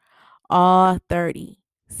 episodes, all 30,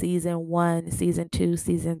 season one, season two,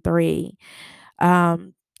 season three.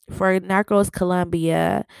 Um, for Narcos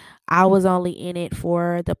Colombia, I was only in it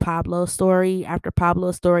for the Pablo story. After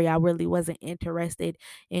Pablo's story, I really wasn't interested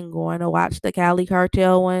in going to watch the Cali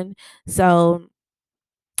Cartel one. So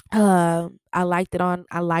I liked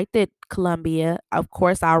it Columbia. Of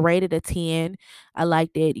course, I rated a 10. I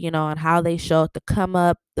liked it, on how they showed the come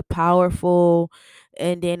up, the powerful,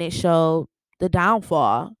 and then it showed the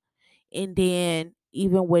downfall. And then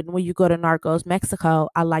even when you go to Narcos Mexico,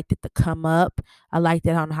 I liked it to come up. I liked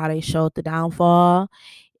it on how they showed the downfall.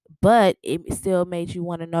 but it still made you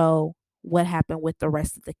want to know what happened with the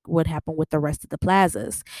rest of the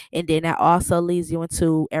plazas. And then that also leads you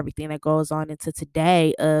into everything that goes on into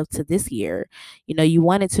today of to this year. You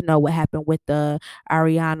wanted to know what happened with the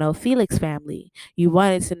Ariano Felix family. You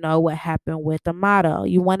wanted to know what happened with the Motto.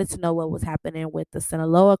 You wanted to know what was happening with the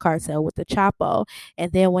Sinaloa cartel with the Chapo.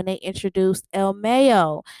 And then when they introduced El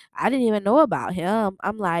Mayo, I didn't even know about him.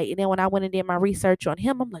 I'm like, and then when I went and did my research on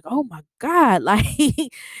him, I'm like, oh my God, like,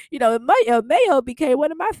 Mayo became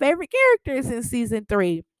one of my favorite characters in season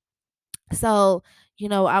three. So,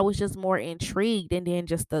 I was just more intrigued, and then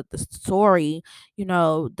just the story,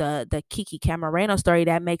 the Kiki Camareno story,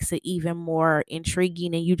 that makes it even more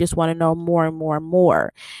intriguing, and you just want to know more and more and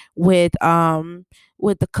more. With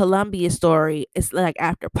the Colombia story, it's like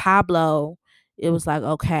after Pablo, it was like,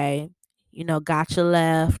 okay, Gotcha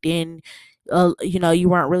left, and you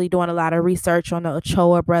weren't really doing a lot of research on the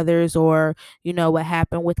Ochoa brothers, or what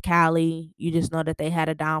happened with Cali. You just know that they had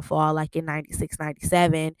a downfall like in 96,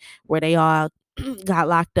 97, where they all got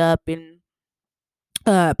locked up, and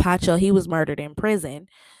Pacho, he was murdered in prison.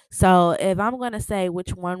 So if I'm going to say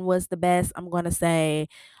which one was the best, I'm going to say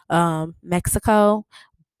Mexico.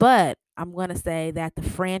 But I'm going to say that the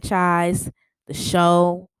franchise, the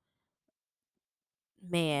show,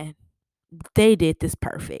 man, they did this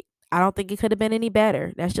perfect. I don't think it could have been any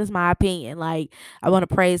better. That's just my opinion. Like, I want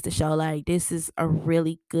to praise the show. Like, this is a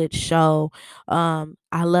really good show.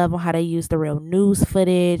 I love on how they use the real news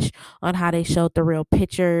footage, on how they showed the real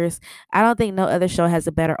pictures. I don't think no other show has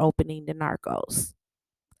a better opening than Narcos.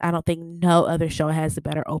 I don't think no other show has a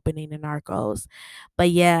better opening than Narcos.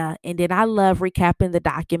 But yeah, and then I love recapping the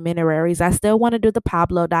documentaries. I still want to do the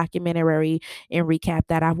Pablo documentary and recap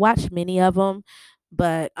that. I've watched many of them,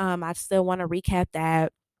 but I still want to recap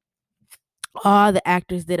that. All the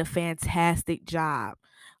actors did a fantastic job.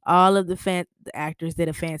 All of the actors did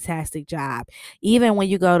a fantastic job. Even when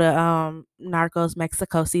you go to Narcos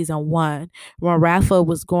Mexico season 1, when Rafa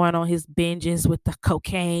was going on his binges with the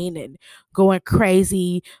cocaine and going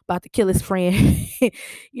crazy about to kill his friend,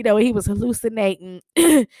 he was hallucinating.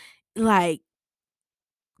 Like,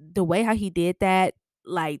 the way how he did that,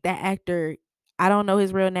 like, that actor, I don't know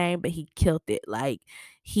his real name, but he killed it. Like,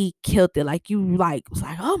 he killed it. Like, you like was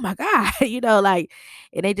like, oh my God, like,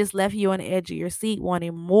 and they just left you on the edge of your seat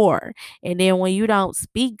wanting more. And then when you don't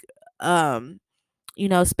speak um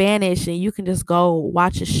Spanish, and you can just go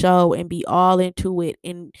watch a show and be all into it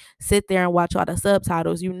and sit there and watch all the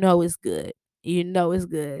subtitles, it's good. It's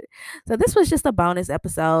good. So this was just a bonus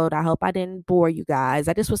episode. I hope I didn't bore you guys.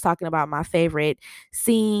 I just was talking about my favorite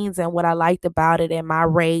scenes and what I liked about it and my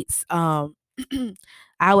rates. I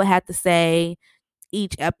would have to say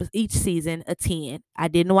each season a 10. I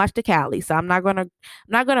didn't watch the Cali, so I'm not gonna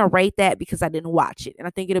rate that because I didn't watch it. And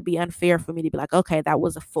I think it'll be unfair for me to be like, okay, that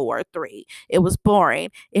was a 4 or 3. It was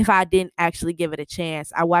boring if I didn't actually give it a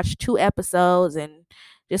chance. I watched 2 episodes and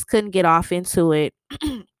just couldn't get off into it.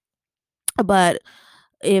 But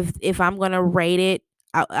if I'm gonna rate it,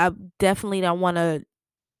 I definitely don't want to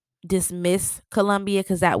dismiss Colombia,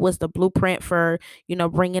 because that was the blueprint for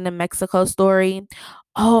bringing the Mexico story.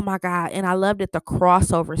 Oh my God, and I loved it, the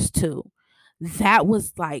crossovers too. That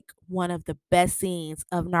was like one of the best scenes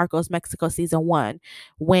of Narcos Mexico season 1,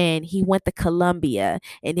 when he went to Colombia,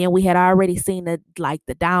 and then we had already seen the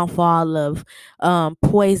downfall of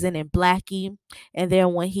Poison and Blackie. And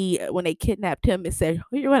then when they kidnapped him and said,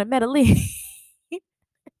 oh, you're going to Medellin.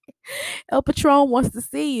 El Patron wants to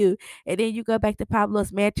see you. And then you go back to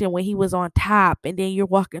Pablo's mansion when he was on top, and then you're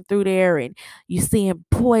walking through there and you seeing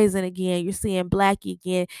Poison again, you're seeing Blackie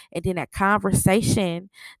again, and then that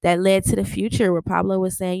conversation that led to the future where Pablo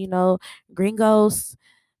was saying, gringos,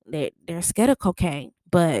 they're scared of cocaine,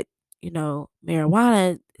 but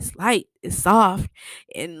marijuana is light, it's soft.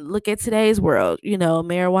 And look at today's world,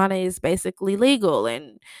 marijuana is basically legal,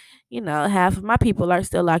 and half of my people are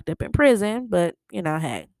still locked up in prison, but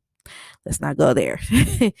hey, let's not go there.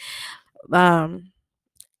 um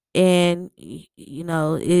and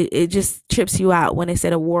it just trips you out when they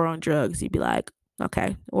said a war on drugs. You'd be like,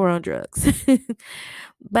 okay, war on drugs.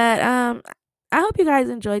 But I hope you guys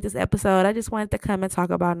enjoyed this episode. I just wanted to come and talk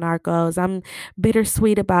about Narcos. I'm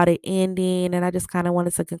bittersweet about it ending, and I just kind of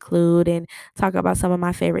wanted to conclude and talk about some of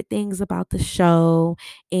my favorite things about the show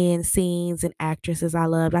and scenes and actresses I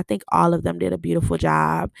loved. I think all of them did a beautiful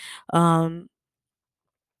job.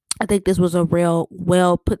 I think this was a real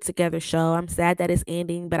well put together show. I'm sad that it's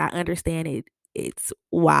ending, but I understand it. it's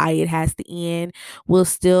why it has to end. We'll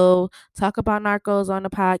still talk about Narcos on the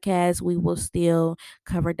podcast. We will still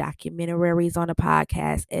cover documentaries on the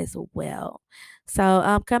podcast as well.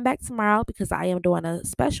 So come back tomorrow because I am doing a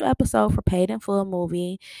special episode for Paid in Full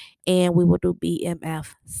movie, and we will do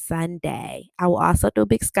BMF Sunday. I will also do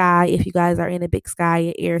Big Sky. If you guys are in the Big Sky,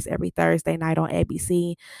 it airs every Thursday night on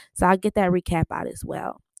ABC. So I'll get that recap out as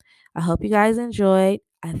well. I hope you guys enjoyed.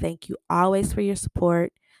 I thank you always for your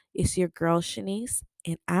support. It's your girl Shanice,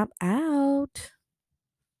 and I'm out.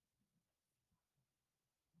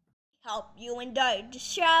 Hope you enjoyed the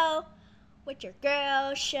show with your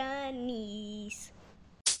girl Shanice.